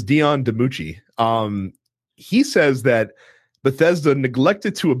full name is Dion DiMucci, he says that Bethesda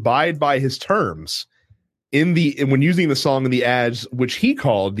neglected to abide by his terms when using the song in the ads, which he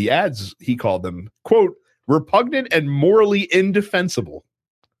called them, quote, repugnant and morally indefensible.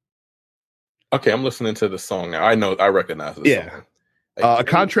 Okay, I'm listening to the song now. I recognize this song. A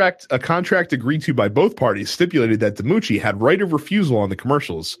contract agreed to by both parties stipulated that DiMucci had right of refusal on the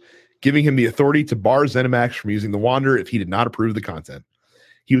commercials, giving him the authority to bar ZeniMax from using the Wander if he did not approve the content.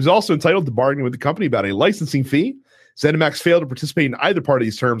 He was also entitled to bargain with the company about a licensing fee. ZeniMax failed to participate in either part of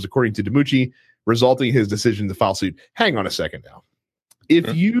these terms, according to DiMucci, resulting in his decision to file suit. Hang on a second now.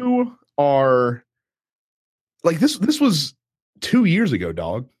 If you are like this was 2 years ago,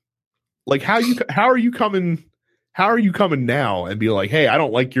 dog. Like how are you coming now and be like, hey, I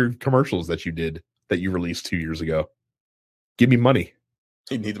don't like your commercials that you released 2 years ago. Give me money.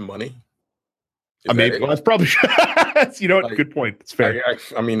 He needs money. I mean, well, that's probably you know what? Like, good point. It's fair.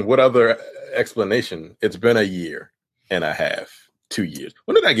 I mean, what other explanation? It's been a year and a half, 2 years.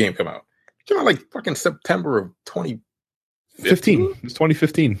 When did that game come out? It came out like fucking September of 2015. It was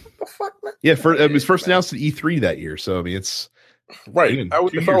 2015. What the fuck, man? Yeah, it was first announced at E3 that year. So I mean, it's right. If I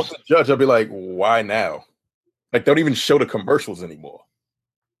was a judge, I'd be like, why now? Like, they don't even show the commercials anymore.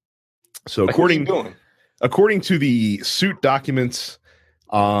 So like, according to the suit documents,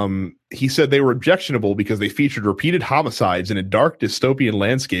 he said they were objectionable because they featured repeated homicides in a dark dystopian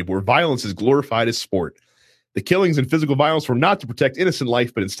landscape where violence is glorified as sport. The killings and physical violence were not to protect innocent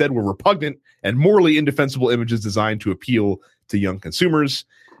life, but instead were repugnant and morally indefensible images designed to appeal to young consumers.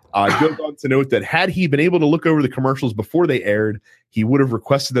 Goes on to note that had he been able to look over the commercials before they aired, he would have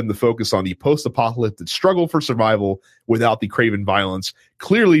requested them to focus on the post-apocalyptic struggle for survival without the craven violence.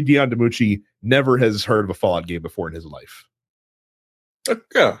 Clearly, Dion DiMucci never has heard of a Fallout game before in his life.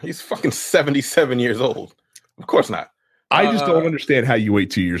 Yeah, he's fucking 77 years old. Of course not. I just don't understand how you wait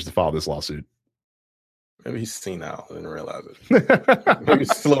 2 years to file this lawsuit. Maybe he's senile. I didn't realize it. Maybe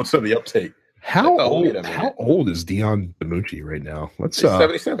it's slow to the uptake. How old is Dion DiMucci right now? Let's he's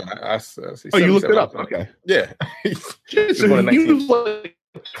 77. You looked it up. Okay. Yeah. So he was like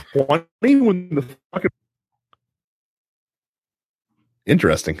 20 when the fucking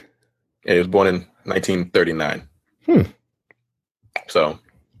interesting. Yeah, he was born in 1939. So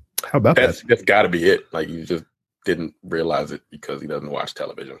how about that? That's got to be it. Like, you just didn't realize it because he doesn't watch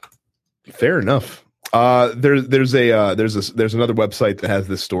television. Fair enough. There's another website that has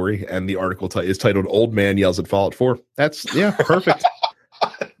this story, and the article is titled "Old Man Yells at Fallout 4." That's perfect.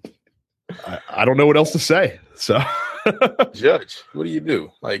 I don't know what else to say. So, Judge, what do?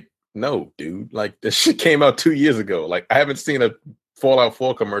 Like, no, dude. Like, this shit came out 2 years ago. Like, I haven't seen a Fallout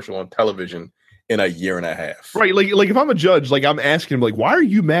 4 commercial on television in a year and a half. Right. Like if I'm a judge, like I'm asking him, like, why are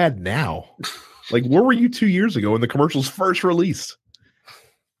you mad now? Like, where were you 2 years ago when the commercials first released?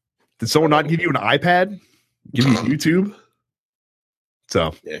 Did someone not give you an iPad? Give you YouTube?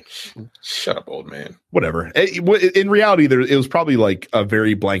 So yeah, shut up, old man. Whatever. In reality, it was probably like a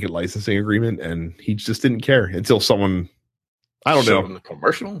very blanket licensing agreement, and he just didn't care until someone. I don't know. The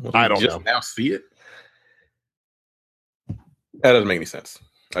commercial. I don't know. Now see it. That doesn't make any sense.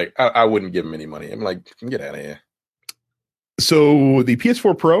 Like, I wouldn't give him any money. I'm like, get out of here. So the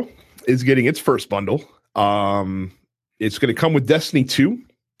PS4 Pro is getting its first bundle. It's going to come with Destiny 2.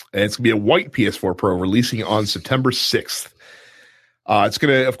 And it's going to be a white PS4 Pro releasing on September 6th. It's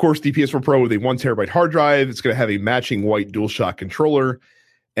going to, of course, the PS4 Pro with a 1 terabyte hard drive. It's going to have a matching white DualShock controller.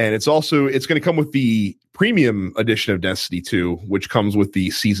 And it's going to come with the premium edition of Destiny 2, which comes with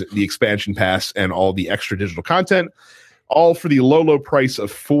the expansion pass and all the extra digital content, all for the low price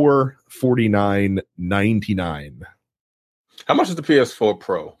of $449.99. How much is the PS4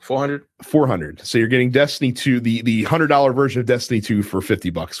 Pro? $400? $400. So you're getting Destiny 2, the $100 version of Destiny 2 for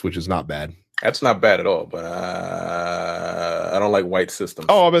 $50, which is not bad. That's not bad at all, but I don't like white systems.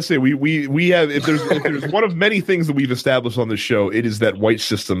 Oh, I'm gonna say we have if there's one of many things that we've established on this show, it is that white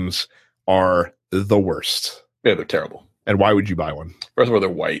systems are the worst. Yeah, they're terrible. And why would you buy one? First of all, they're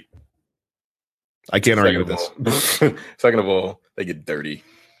white. I can't argue with this. Second of all, they get dirty.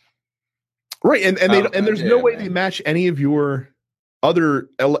 Right, and there's no way they match any of your other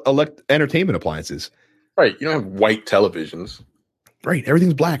entertainment appliances. Right, you don't have white televisions. Right,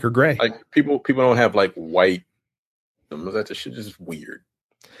 everything's black or gray. Like people don't have like white. That's just weird.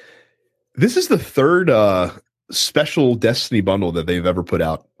 This is the third special Destiny bundle that they've ever put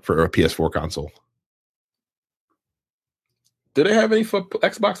out for a PS4 console. Do they have any for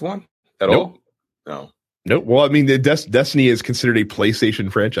Xbox One at all? No. Nope. Well, I mean, the Destiny is considered a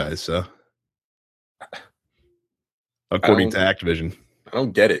PlayStation franchise, so. According to Activision. I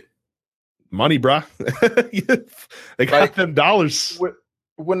don't get it. Money, brah. They got them dollars.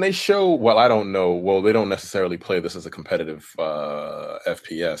 When they show, well, I don't know. Well, they don't necessarily play this as a competitive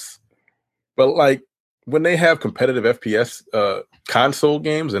FPS. But like when they have competitive FPS console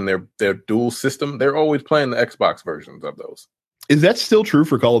games and their dual system, they're always playing the Xbox versions of those. Is that still true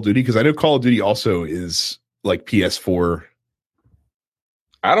for Call of Duty? Because I know Call of Duty also is like PS4.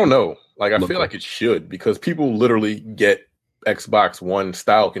 I don't know. Like, I feel like it should, because people literally get Xbox One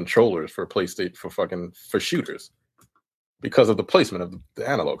style controllers for PlayStation for shooters because of the placement of the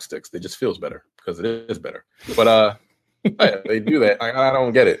analog sticks. It just feels better because it is better. But yeah, they do that. I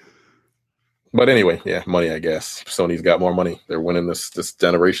don't get it. But anyway, yeah, money. I guess Sony's got more money. They're winning this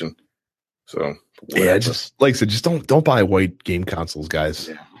generation. So whatever. Yeah, just like I said, just don't buy white game consoles, guys.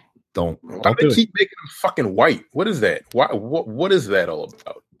 Yeah. Don't Why do they keep making them fucking white? What is that? Why? What is that all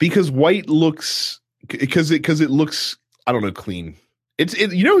about? Because white looks because it looks, I don't know, clean.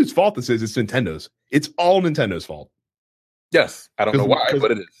 You know whose fault this is? It's Nintendo's. It's all Nintendo's fault. Yes, I don't know why,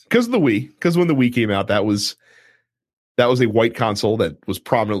 but it is because of the Wii. Because when the Wii came out, that was a white console that was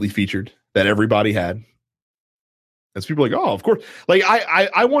prominently featured that everybody had. And so people are like, oh, of course. Like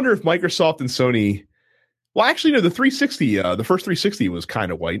I wonder if Microsoft and Sony. Well, actually, no. The 360, the first 360 was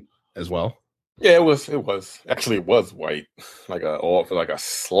kind of white as well. Yeah, it was. Actually, it was white, like a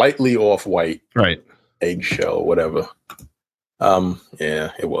slightly off white, right? Eggshell, whatever.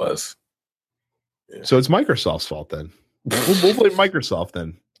 Yeah, it was. Yeah. So it's Microsoft's fault then. We'll blame Microsoft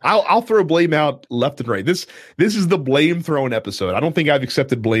then. I'll throw blame out left and right. This is the blame throwing episode. I don't think I've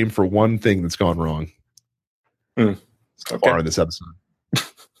accepted blame for one thing that's gone wrong so far in this episode.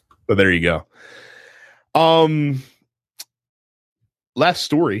 But there you go. Last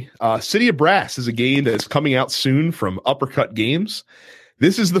story. City of Brass is a game that is coming out soon from Uppercut Games.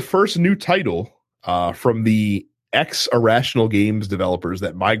 This is the first new title from the ex-Irrational Games developers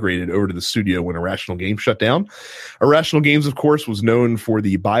that migrated over to the studio when Irrational Games shut down. Irrational Games, of course, was known for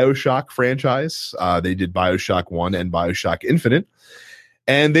the BioShock franchise. They did BioShock 1 and BioShock Infinite.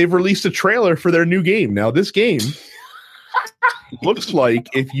 And they've released a trailer for their new game. Now, this game looks like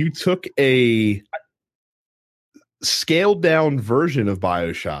if you took a scaled down version of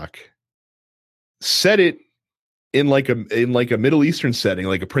BioShock, set it in like a Middle Eastern setting,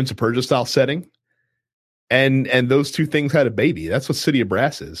 like a Prince of Persia style setting, and those two things had a baby. That's what City of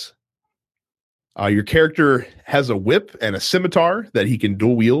Brass is. Your character has a whip and a scimitar that he can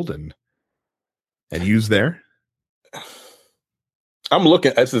dual wield and use there. I'm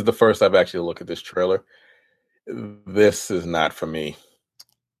looking. This is the first I've actually looked at this trailer. This is not for me.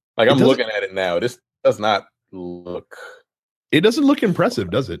 Like I'm looking at it now. This does not look. It doesn't look impressive,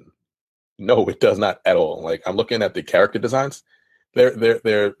 does it? No, it does not at all. Like I'm looking at the character designs. They're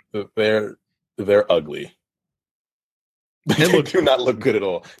ugly. They do not look good at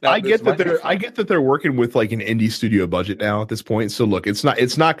all. Now, I get that they're working with like an indie studio budget now at this point. So look, it's not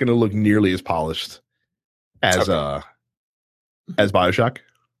going to look nearly as polished as BioShock.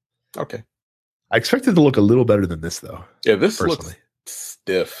 Okay. I expect it to look a little better than this though. Yeah, this looks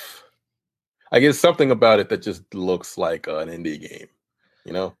stiff. I guess something about it that just looks like an indie game.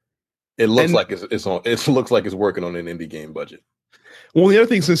 You know, it looks like it looks like it's working on an indie game budget. Well, the other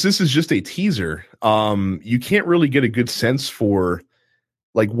thing, since this is just a teaser, you can't really get a good sense for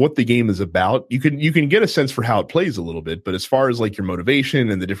like what the game is about. You can get a sense for how it plays a little bit, but as far as like your motivation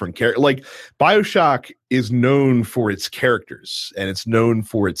and the different characters, like BioShock is known for its characters and it's known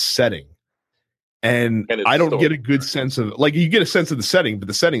for its setting. And I don't get a good sense of like you get a sense of the setting, but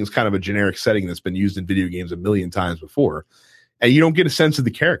the setting is kind of a generic setting that's been used in video games a million times before, and you don't get a sense of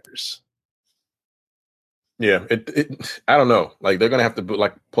the characters. Yeah, I don't know. Like they're gonna have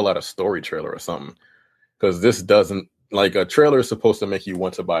to pull out a story trailer or something because this doesn't like a trailer is supposed to make you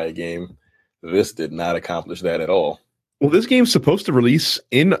want to buy a game. This did not accomplish that at all. Well, this game's supposed to release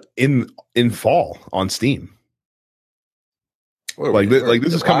in fall on Steam. Like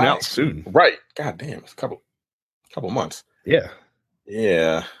this is coming out soon, right? God damn, it's a couple months. Yeah.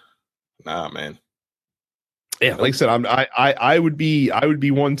 Nah, man. Yeah, like I said, I would be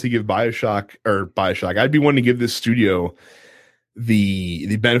one to give BioShock. I'd be one to give this studio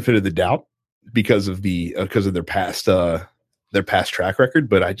the benefit of the doubt because of their past track record.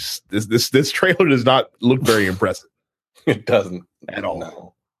 But I just this trailer does not look very impressive. It doesn't at all.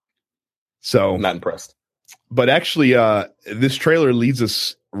 No. So not impressed. But actually, this trailer leads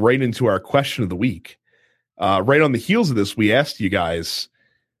us right into our question of the week. Right on the heels of this, we asked you guys.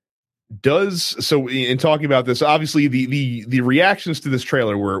 In talking about this, obviously the reactions to this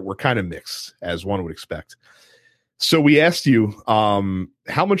trailer were kind of mixed, as one would expect. So we asked you,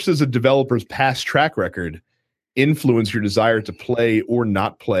 how much does a developer's past track record influence your desire to play or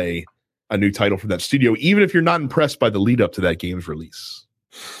not play a new title from that studio, even if you're not impressed by the lead up to that game's release?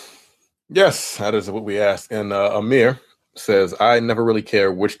 Yes, that is what we asked. And Amir says, I never really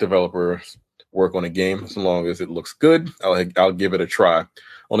care which developers work on a game as long as it looks good. I'll give it a try.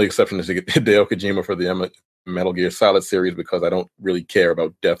 Only exception is Hideo Kojima for the Metal Gear Solid series because I don't really care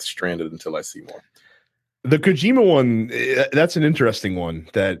about Death Stranded until I see more. The Kojima one, that's an interesting one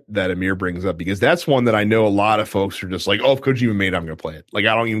that Amir brings up, because that's one that I know a lot of folks are just like, oh, if Kojima made it, I'm going to play it. Like,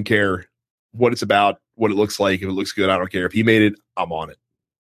 I don't even care what it's about, what it looks like. If it looks good, I don't care. If he made it, I'm on it.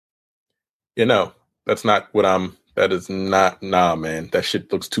 You know, that is not, man. That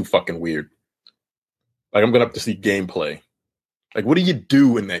shit looks too fucking weird. Like, I'm going to have to see gameplay. Like, what do you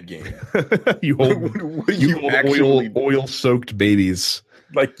do in that game? You hold oil-soaked babies.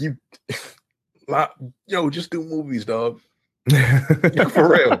 Like, just do movies, dog. For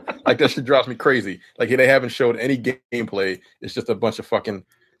real. Like, that shit drives me crazy. Like, they haven't showed any gameplay. It's just a bunch of fucking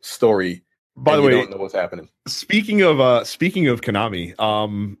story. By the way, you don't know what's happening. Speaking of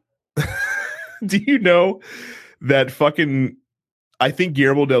Konami, do you know that fucking, I think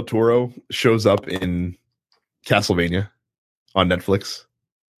Guillermo del Toro shows up in Castlevania on Netflix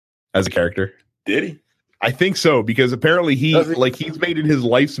as a character? Did he? I think so, because apparently he's made it his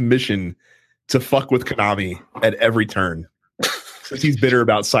life's mission to fuck with Konami at every turn. Since he's bitter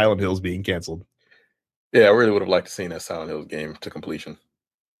about Silent Hills being canceled. Yeah, I really would have liked to see that Silent Hills game to completion.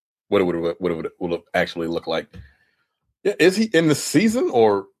 What it would actually look like. Yeah, is he in the season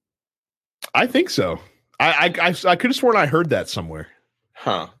or? I think so. I could have sworn I heard that somewhere.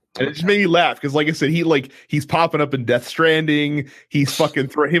 Huh. And it just made me laugh because, like I said, he's popping up in Death Stranding. He's fucking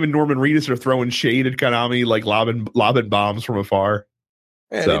him and Norman Reedus are throwing shade at Konami, like lobbing bombs from afar.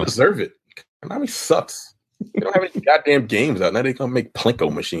 Man, they deserve it. Konami sucks. They don't have any goddamn games out now. They gonna make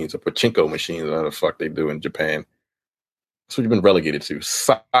Plinko machines or Pachinko machines. Whatever the fuck they do in Japan. That's what you've been relegated to: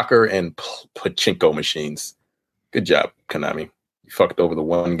 soccer and Pachinko machines. Good job, Konami. You fucked over the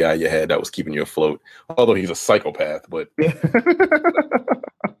one guy you had that was keeping you afloat. Although he's a psychopath, but.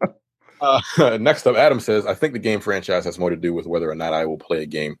 Next up, Adam says, I think the game franchise has more to do with whether or not I will play a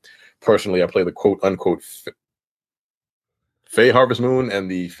game. Personally, I play the quote unquote Fae Harvest Moon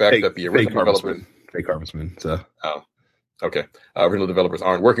and the fact that the original developers. Fake Harvest Moon. So. Oh, okay. Original developers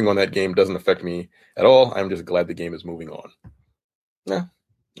aren't working on that game. Doesn't affect me at all. I'm just glad the game is moving on. Yeah.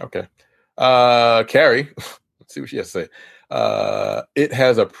 Okay. Carrie, let's see what she has to say. It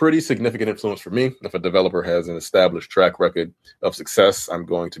has a pretty significant influence for me. If a developer has an established track record of success, I'm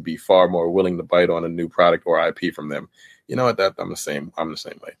going to be far more willing to bite on a new product or IP from them. You know what? I'm the same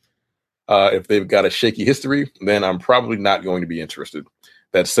way. If they've got a shaky history, then I'm probably not going to be interested.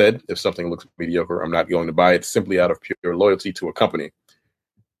 That said, if something looks mediocre, I'm not going to buy it simply out of pure loyalty to a company.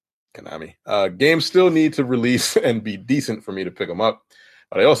 Konami. Games still need to release and be decent for me to pick them up.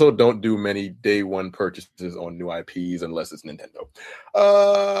 But I also don't do many day one purchases on new IPs unless it's Nintendo.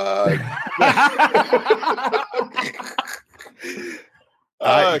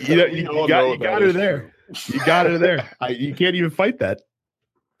 You got her there. You got her there. You can't even fight that.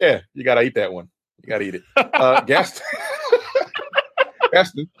 Yeah, you got to eat that one. You got to eat it. Gaston.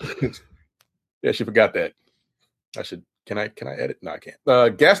 Yeah, she forgot that. Can I edit? No, I can't.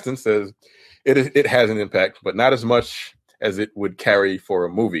 Gaston says it has an impact, but not as much as it would carry for a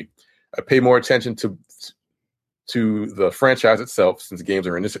movie. I pay more attention to the franchise itself since games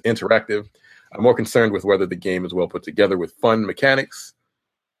are interactive. I'm more concerned with whether the game is well put together with fun mechanics.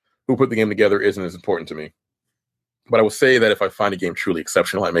 Who put the game together isn't as important to me. But I will say that if I find a game truly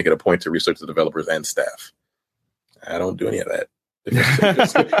exceptional, I make it a point to research the developers and staff. I don't do any of that.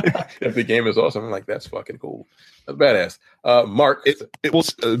 If the game is awesome, I'm like, that's fucking cool. That's badass. Mark, it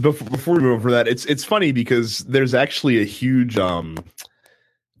was before we move over that. It's funny because there's actually a huge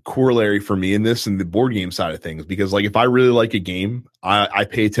corollary for me in this and the board game side of things. Because like if I really like a game, I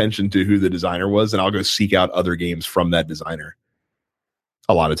pay attention to who the designer was, and I'll go seek out other games from that designer.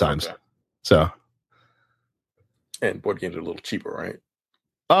 A lot of times, okay. So. And board games are a little cheaper, right?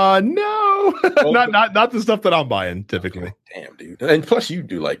 No, not the stuff that I'm buying typically. Damn, dude. And plus you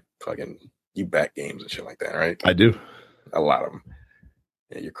do like fucking, you back games and shit like that, right? I do. A lot of them.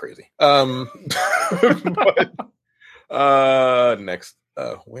 Yeah, you're crazy. Next,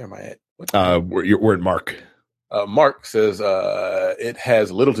 where am I at? We're at Mark. Mark says, it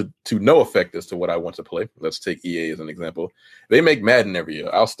has little to no effect as to what I want to play. Let's take EA as an example. They make Madden every year.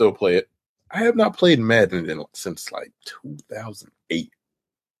 I'll still play it. I have not played Madden since like 2008.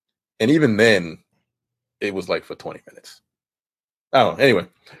 And even then, it was like for 20 minutes. I don't know. Anyway,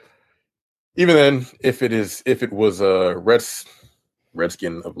 even then, if it was a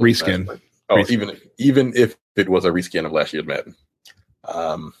redskin of reskin. Even if it was a reskin of last year's Madden.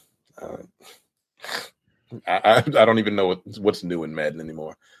 I don't even know what's new in Madden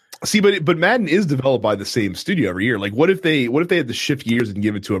anymore. See, but Madden is developed by the same studio every year. Like, what if they had to shift gears and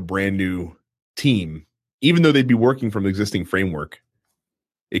give it to a brand new team, even though they'd be working from the existing framework?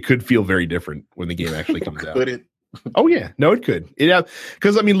 It could feel very different when the game actually comes out. Could it? Oh yeah, no, it could.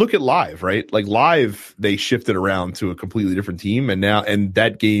 Because I mean, look at Live, right? Like Live, they shifted around to a completely different team, and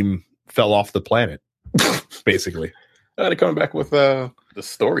that game fell off the planet, basically. They're coming back with the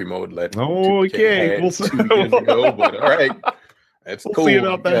story mode that okay, we'll 2 years ago, but all right, that's we'll cool. See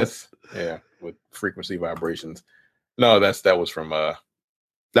about that. Yes, yeah, with frequency vibrations. No, that was from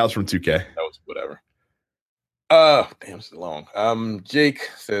 2K. That was whatever. Damn, it's long. Jake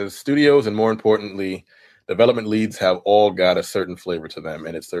says studios and more importantly, development leads have all got a certain flavor to them,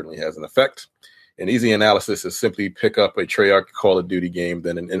 and it certainly has an effect. An easy analysis is simply pick up a Treyarch Call of Duty game,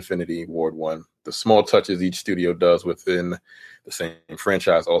 then an Infinity Ward 1. The small touches each studio does within the same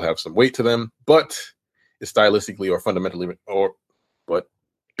franchise all have some weight to them, but stylistically or fundamentally,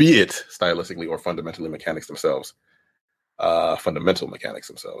 be it stylistically or fundamentally mechanics themselves. Fundamental mechanics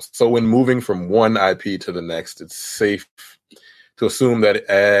themselves. So when moving from one IP to the next, it's safe to assume that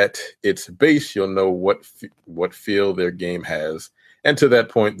at its base, you'll know what feel their game has. And to that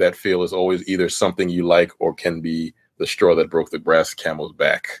point, that feel is always either something you like or can be the straw that broke the brass camel's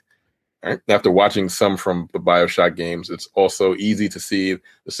back. All right. After watching some from the BioShock games, it's also easy to see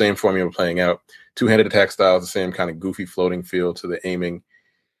the same formula playing out. Two-handed attack styles, the same kind of goofy floating feel to the aiming.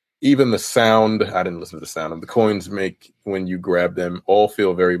 Even the sound, I didn't listen to the sound of the coins make when you grab them, all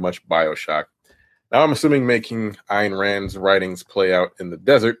feel very much BioShock. Now, I'm assuming making Ayn Rand's writings play out in the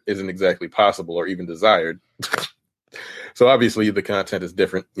desert isn't exactly possible or even desired. So obviously the content is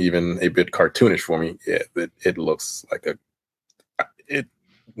different, even a bit cartoonish for me. Yeah, it looks like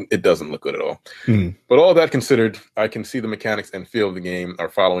it doesn't look good at all. But all that considered, I can see the mechanics and feel of the game are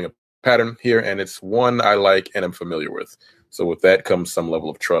following a pattern here, and it's one I like and am familiar with. So with that comes some level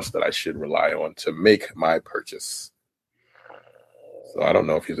of trust that I should rely on to make my purchase. So I don't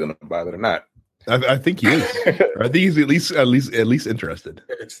know if he's going to buy that or not. I think he is. I think he's at least interested.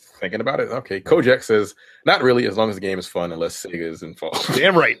 It's thinking about it. Okay. Kojak says, not really, as long as the game is fun, unless Sega is involved.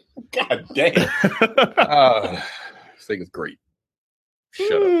 Damn right. God damn. Sega's great.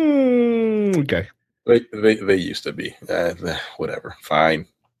 Shut up. Okay. They used to be. Whatever. Fine.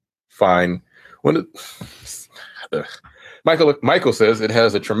 Michael says, it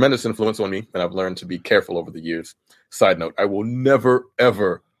has a tremendous influence on me, and I've learned to be careful over the years. Side note, I will never,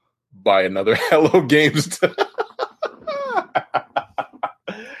 ever buy another Hello Games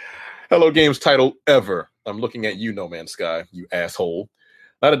title ever. I'm looking at you, No Man's Sky, you asshole.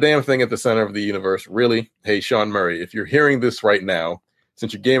 Not a damn thing at the center of the universe, really. Hey, Sean Murray, if you're hearing this right now,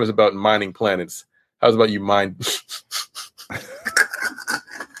 since your game is about mining planets, how's about you mine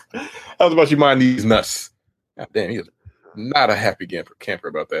these nuts? God damn, he is not a happy camper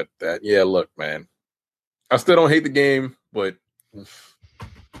about that. Yeah, look, man, I still don't hate the game, but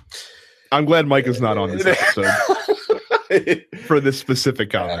I'm glad Mike is not on this episode for this specific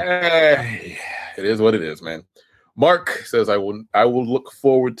comment. It is what it is, man. Mark says, I will look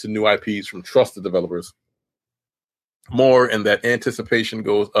forward to new IPs from trusted developers more, and that anticipation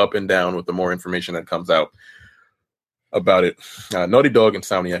goes up and down with the more information that comes out about it. Naughty Dog,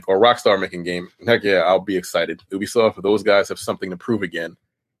 Insomniac, or Rockstar making game. Heck yeah, I'll be excited. Ubisoft, those guys have something to prove again.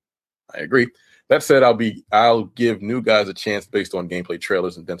 I agree. That said, I'll give new guys a chance based on gameplay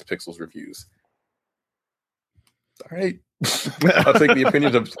trailers and Dense Pixels reviews. All right. I'll take the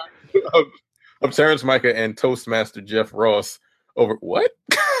opinions of Terrence Micah and Toastmaster Jeff Ross over what?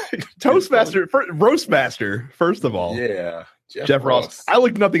 Toastmaster, Roastmaster, first of all. Yeah. Jeff Ross. I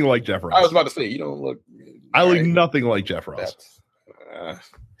look nothing like Jeff Ross. I was about to say, you don't look. I look nothing like Jeff Ross.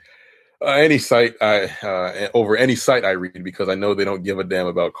 Any site over any site I read, because I know they don't give a damn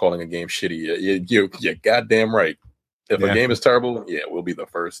about calling a game shitty. You're goddamn right. If a game is terrible, we'll be the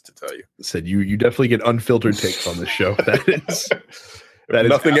first to tell you. Said you definitely get unfiltered takes on this show. That is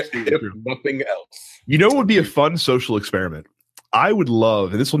nothing else. You know what would be a fun social experiment? I would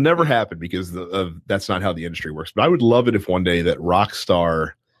love, and this will never happen because that's not how the industry works, but I would love it if one day that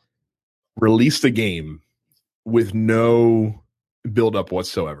Rockstar released a game with no build-up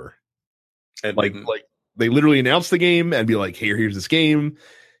whatsoever. And like they literally announce the game and be like, here's this game,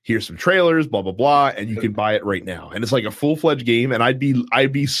 here's some trailers, blah blah blah, and you can buy it right now. And it's like a full-fledged game, and I'd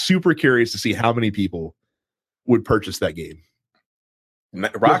be super curious to see how many people would purchase that game.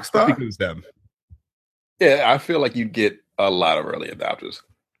 Rockstar? Because them. Yeah, I feel like you'd get a lot of early adopters.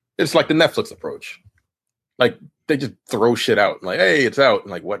 It's like the Netflix approach. Like they just throw shit out. Like, hey, it's out.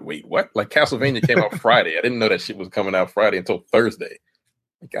 And like, what? Wait, what? Like Castlevania came out Friday. I didn't know that shit was coming out Friday until Thursday.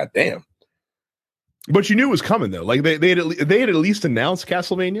 Like, God damn. But you knew it was coming though. Like they had at least announced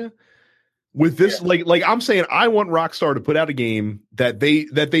Castlevania. With this, like I'm saying, I want Rockstar to put out a game that they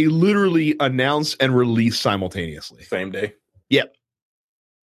literally announce and release simultaneously. Same day. Yep.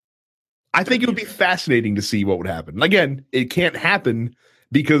 I think it would be fascinating to see what would happen. Again, it can't happen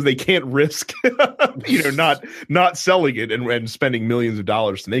because they can't risk, not selling it and spending millions of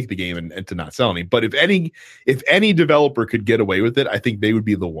dollars to make the game and to not sell any. But if any developer could get away with it, I think they would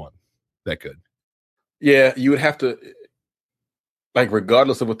be the one that could. Yeah, you would have to, like,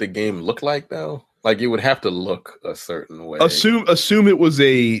 regardless of what the game looked like, though, like it would have to look a certain way. Assume it was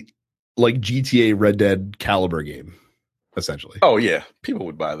a like GTA Red Dead caliber game, essentially. Oh yeah, people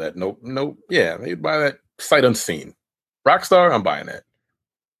would buy that. Nope. Yeah, they'd buy that sight unseen. Rockstar, I'm buying that.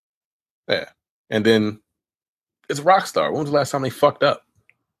 Yeah, and then it's Rockstar. When was the last time they fucked up?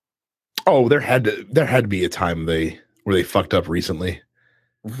 Oh, there had to be a time where they fucked up recently.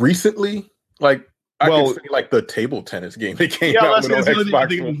 Recently, like I could say like the table tennis game they came out with on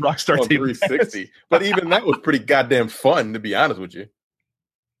Xbox Rockstar on 360, but even that was pretty goddamn fun, to be honest with you.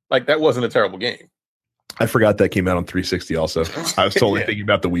 Like that wasn't a terrible game. I forgot that came out on 360. Also, I was totally thinking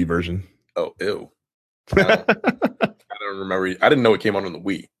about the Wii version. Oh, ew! I don't remember. I didn't know it came out on the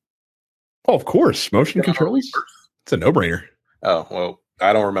Wii. Oh, of course, motion controls. It's a no-brainer. Oh well,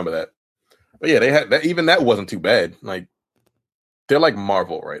 I don't remember that. But yeah, they had that. Even that wasn't too bad. Like they're like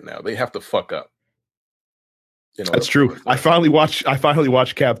Marvel right now. They have to fuck up. That's true. I finally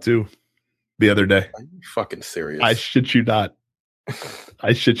watched Cap 2 the other day. Are you fucking serious? I shit you not.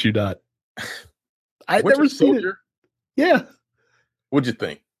 I'd never seen it. Yeah. What'd you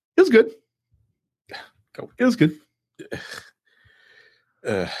think? It was good. It was good.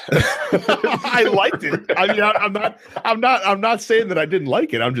 I liked it. I mean, I'm not saying that I didn't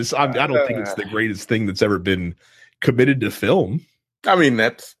like it. I don't think it's the greatest thing that's ever been committed to film. I mean,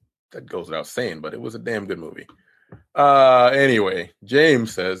 that goes without saying, but it was a damn good movie. Anyway,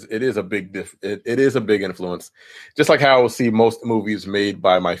 James says it is a big it is a big influence. Just like how I will see most movies made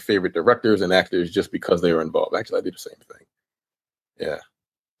by my favorite directors and actors just because they were involved. Actually, I do the same thing. Yeah.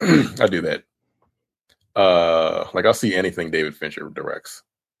 I do that. Like I'll see anything David Fincher directs.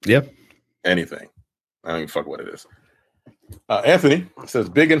 Yep. Anything. I don't even fuck what it is. Anthony says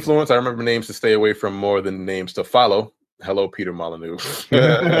big influence. I remember names to stay away from more than names to follow. Hello, Peter Molyneux.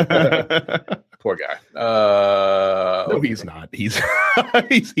 Poor guy. No, he's not. He's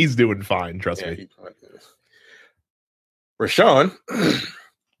doing fine. Trust me. Rashawn.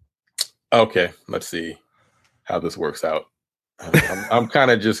 Okay, let's see how this works out. I'm kind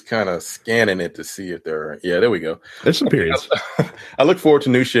of scanning it to see if there are. Yeah, there we go. There's some periods. I look forward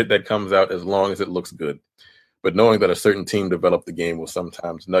to new shit that comes out as long as it looks good. But knowing that a certain team developed the game will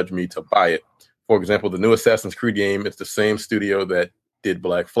sometimes nudge me to buy it. For example, the new Assassin's Creed game, it's the same studio that did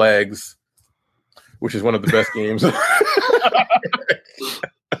Black Flags, which is one of the best games.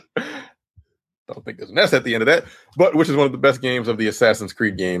 Don't think there's an S at the end of that, but which is one of the best games of the Assassin's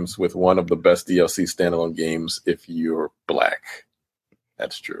Creed games with one of the best DLC standalone games if you're black.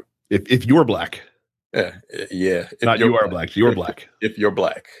 That's true. If you're black. Yeah. If not you are black. You're black. If you're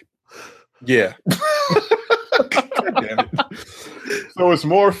black. Yeah. God damn it. So it's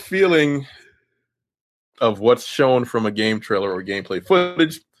more feeling of what's shown from a game trailer or gameplay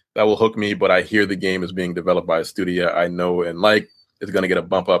footage that will hook me, but I hear the game is being developed by a studio I know and like. It's going to get a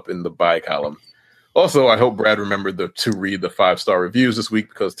bump up in the buy column. Also, I hope Brad remembered to read the 5-star reviews this week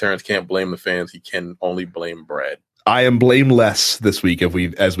because Terrence can't blame the fans. He can only blame Brad. I am blameless this week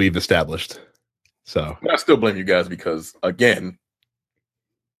as we've established. So but I still blame you guys because, again,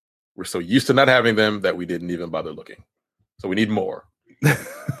 we're so used to not having them that we didn't even bother looking. So we need more. We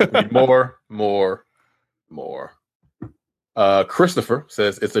need more. Christopher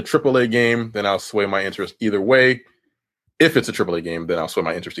says, it's a AAA game, then I'll sway my interest either way. If it's a AAA game, then I'll sway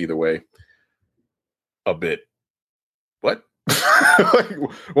my interest either way. A bit. What?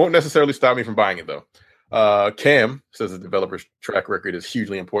 Won't necessarily stop me from buying it, though. Cam says the developer's track record is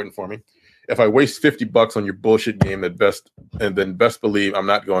hugely important for me. If I waste $50 on your bullshit game, best believe I'm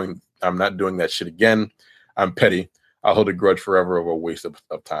not doing that shit again. I'm petty. I'll hold a grudge forever over a waste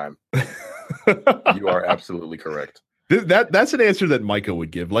of time. You are absolutely correct. That's an answer that Micah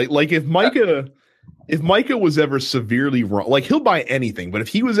would give. Like if Micah was ever severely wrong, like he'll buy anything, but if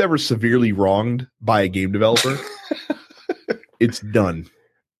he was ever severely wronged by a game developer, it's done.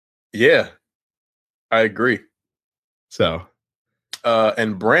 Yeah, I agree. So,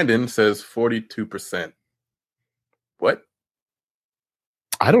 and Brandon says 42%. What?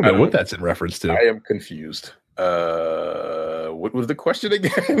 I don't know what that's in reference to. I am confused. What was the question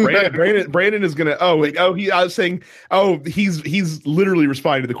again? Brandon is gonna. I was saying. He's literally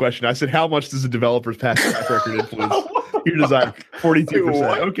responding to the question. I said, how much does a developer's past track record influence your design?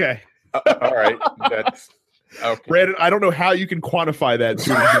 42%. Okay. All right. That's okay. Brandon, I don't know how you can quantify that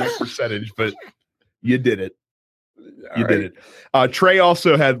to a percentage, but you did it. You did it. Trey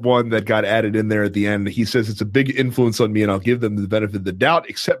also had one that got added in there at the end. He says it's a big influence on me, and I'll give them the benefit of the doubt,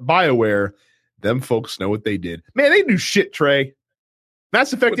 except BioWare. Them folks know what they did. Man, they knew shit, Trey.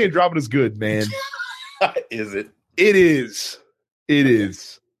 Mass Effect Andromeda is good, man. Is it? It is. It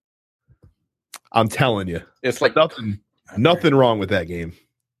is. I'm telling you. It's like nothing wrong with that game.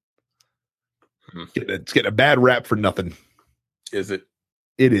 It's getting a bad rap for nothing. Is it?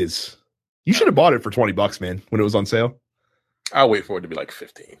 It is. You should have bought it for $20, man, when it was on sale. I'll wait for it to be like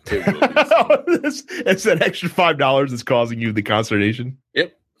 15. It's that extra $5 that's causing you the consternation.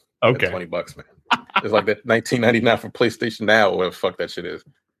 Yep. Okay. $20, man. It's like that $19.99 for PlayStation Now, or whatever the fuck that shit is.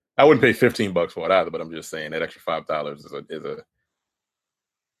 I wouldn't pay $15 for it either, but I'm just saying that extra $5 is a deal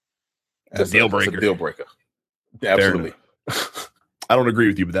breaker. It's a deal breaker. Yeah, absolutely. I don't agree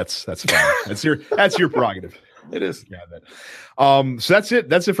with you, but that's fine. That's your prerogative. It is. Yeah. So that's it.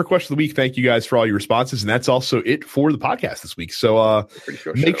 That's it for question of the week. Thank you guys for all your responses, and that's also it for the podcast this week. So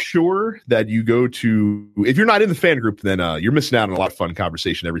make sure that you go to, if you're not in the fan group, then you're missing out on a lot of fun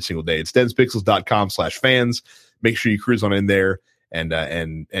conversation every single day. It's denspixels.com/fans. Make sure you cruise on in there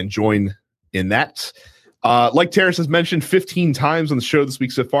and join in that. Like Terrence has mentioned 15 times on the show this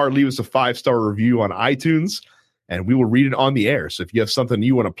week so far, leave us a 5-star review on iTunes, and we will read it on the air. So if you have something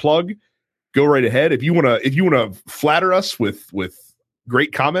you want to plug, go right ahead. If you want to flatter us with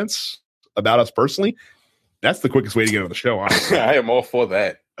great comments about us personally, that's the quickest way to get on the show. Honestly, I am all for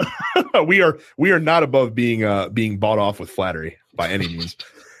that. we are not above being bought off with flattery by any means.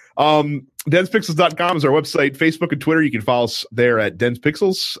 DensPixels.com is our website. Facebook and Twitter, you can follow us there at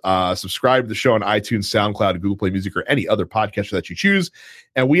DensPixels. Subscribe to the show on iTunes, SoundCloud, Google Play Music, or any other podcaster that you choose.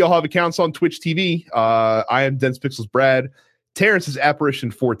 And we all have accounts on Twitch TV. I am DensPixels Brad. Terrence is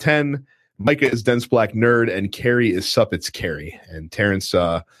Apparition 410. Micah is Dense Black Nerd, and Carrie is Suppets Carrie. And Terrence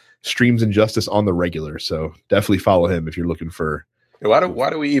streams Injustice on the regular, so definitely follow him if you're looking for. Why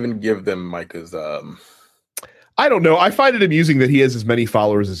do we even give them Micah's? I don't know. I find it amusing that he has as many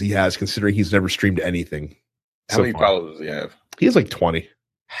followers as he has, considering he's never streamed anything. How many followers does he have? He has like 20.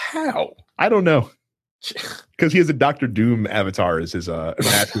 How? I don't know. Because he has a Dr. Doom avatar as his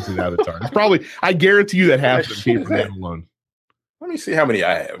avatar. It's probably. I guarantee you that half of them came from that alone. Let me see how many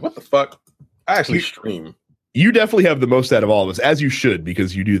I have. What the fuck? I actually stream. You definitely have the most out of all of us, as you should,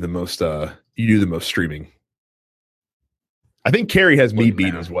 because you do the most. You do the most streaming. I think Carrie has me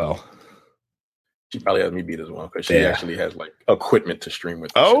beat as well. She probably has me beat as well because she actually has like equipment to stream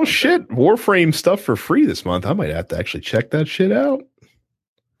with. Oh shit! Warframe stuff for free this month. I might have to actually check that shit out.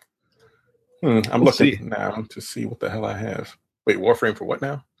 I'm looking now to see what the hell I have. Wait, Warframe for what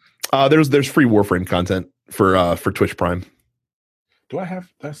now? There's free Warframe content for Twitch Prime. Do I have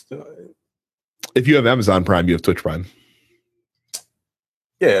if you have Amazon Prime, you have Twitch Prime.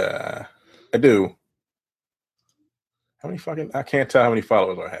 Yeah, I do. How many I can't tell how many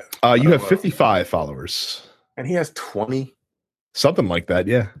followers I have. You have 55 followers. And he has 20? Something like that,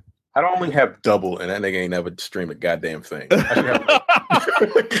 yeah. I don't only have double, and that nigga ain't never streamed a goddamn thing.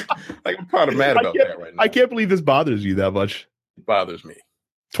 Like, I'm kind of mad about that right now. I can't believe this bothers you that much. It bothers me.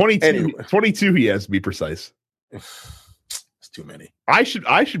 22, anyway. 22 he has to be precise. It's too many. I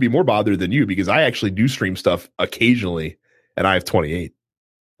should be more bothered than you because I actually do stream stuff occasionally, and I have 28.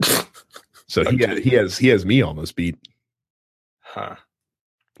 So he has me almost beat. Huh.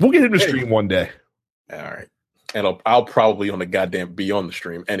 We'll get him to stream one day. All right. And I'll probably be on the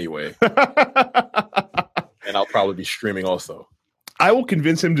stream anyway. And I'll probably be streaming also. I will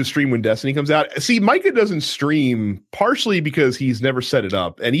convince him to stream when Destiny comes out. See, Micah doesn't stream partially because he's never set it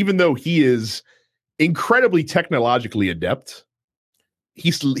up. And even though he is incredibly technologically adept,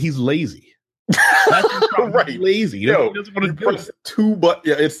 he's lazy. Right. He's lazy. He doesn't want to press two buttons.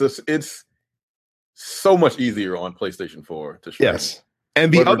 Yeah, it's so much easier on PlayStation 4 to stream. Yes.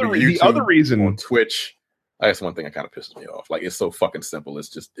 And the other reason on Twitch, that's one thing that kind of pisses me off. Like, it's so fucking simple.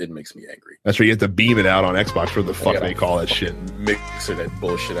 It makes me angry. That's where you have to beam it out on Xbox for the fuck they call that shit. Mixer that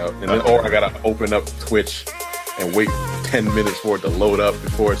bullshit out. And then, or I gotta open up Twitch and wait 10 minutes for it to load up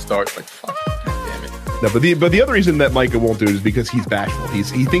before it starts. Like, fuck, damn it. No, but the other reason that Micah won't do it is because he's bashful. He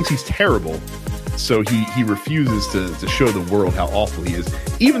thinks he's terrible. So he refuses to show the world how awful he is,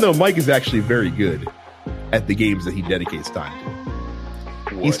 even though Mike is actually very good at the games that he dedicates time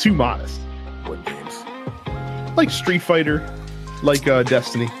to. He's too modest. What games? Like Street Fighter, like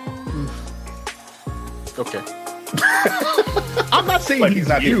Destiny. Okay. I'm not saying like he's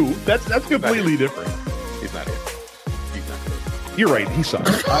not you. That's completely different. He's not here. He's not here. You're right. He sucks.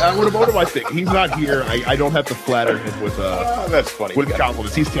 What do I think? He's not here. I don't have to flatter him with that's funny. With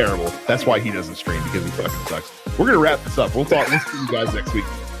compliments. He's terrible. That's why he doesn't stream, because he fucking sucks. We're gonna wrap this up. We'll see you guys next week.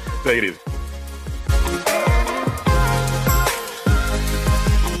 Take it easy.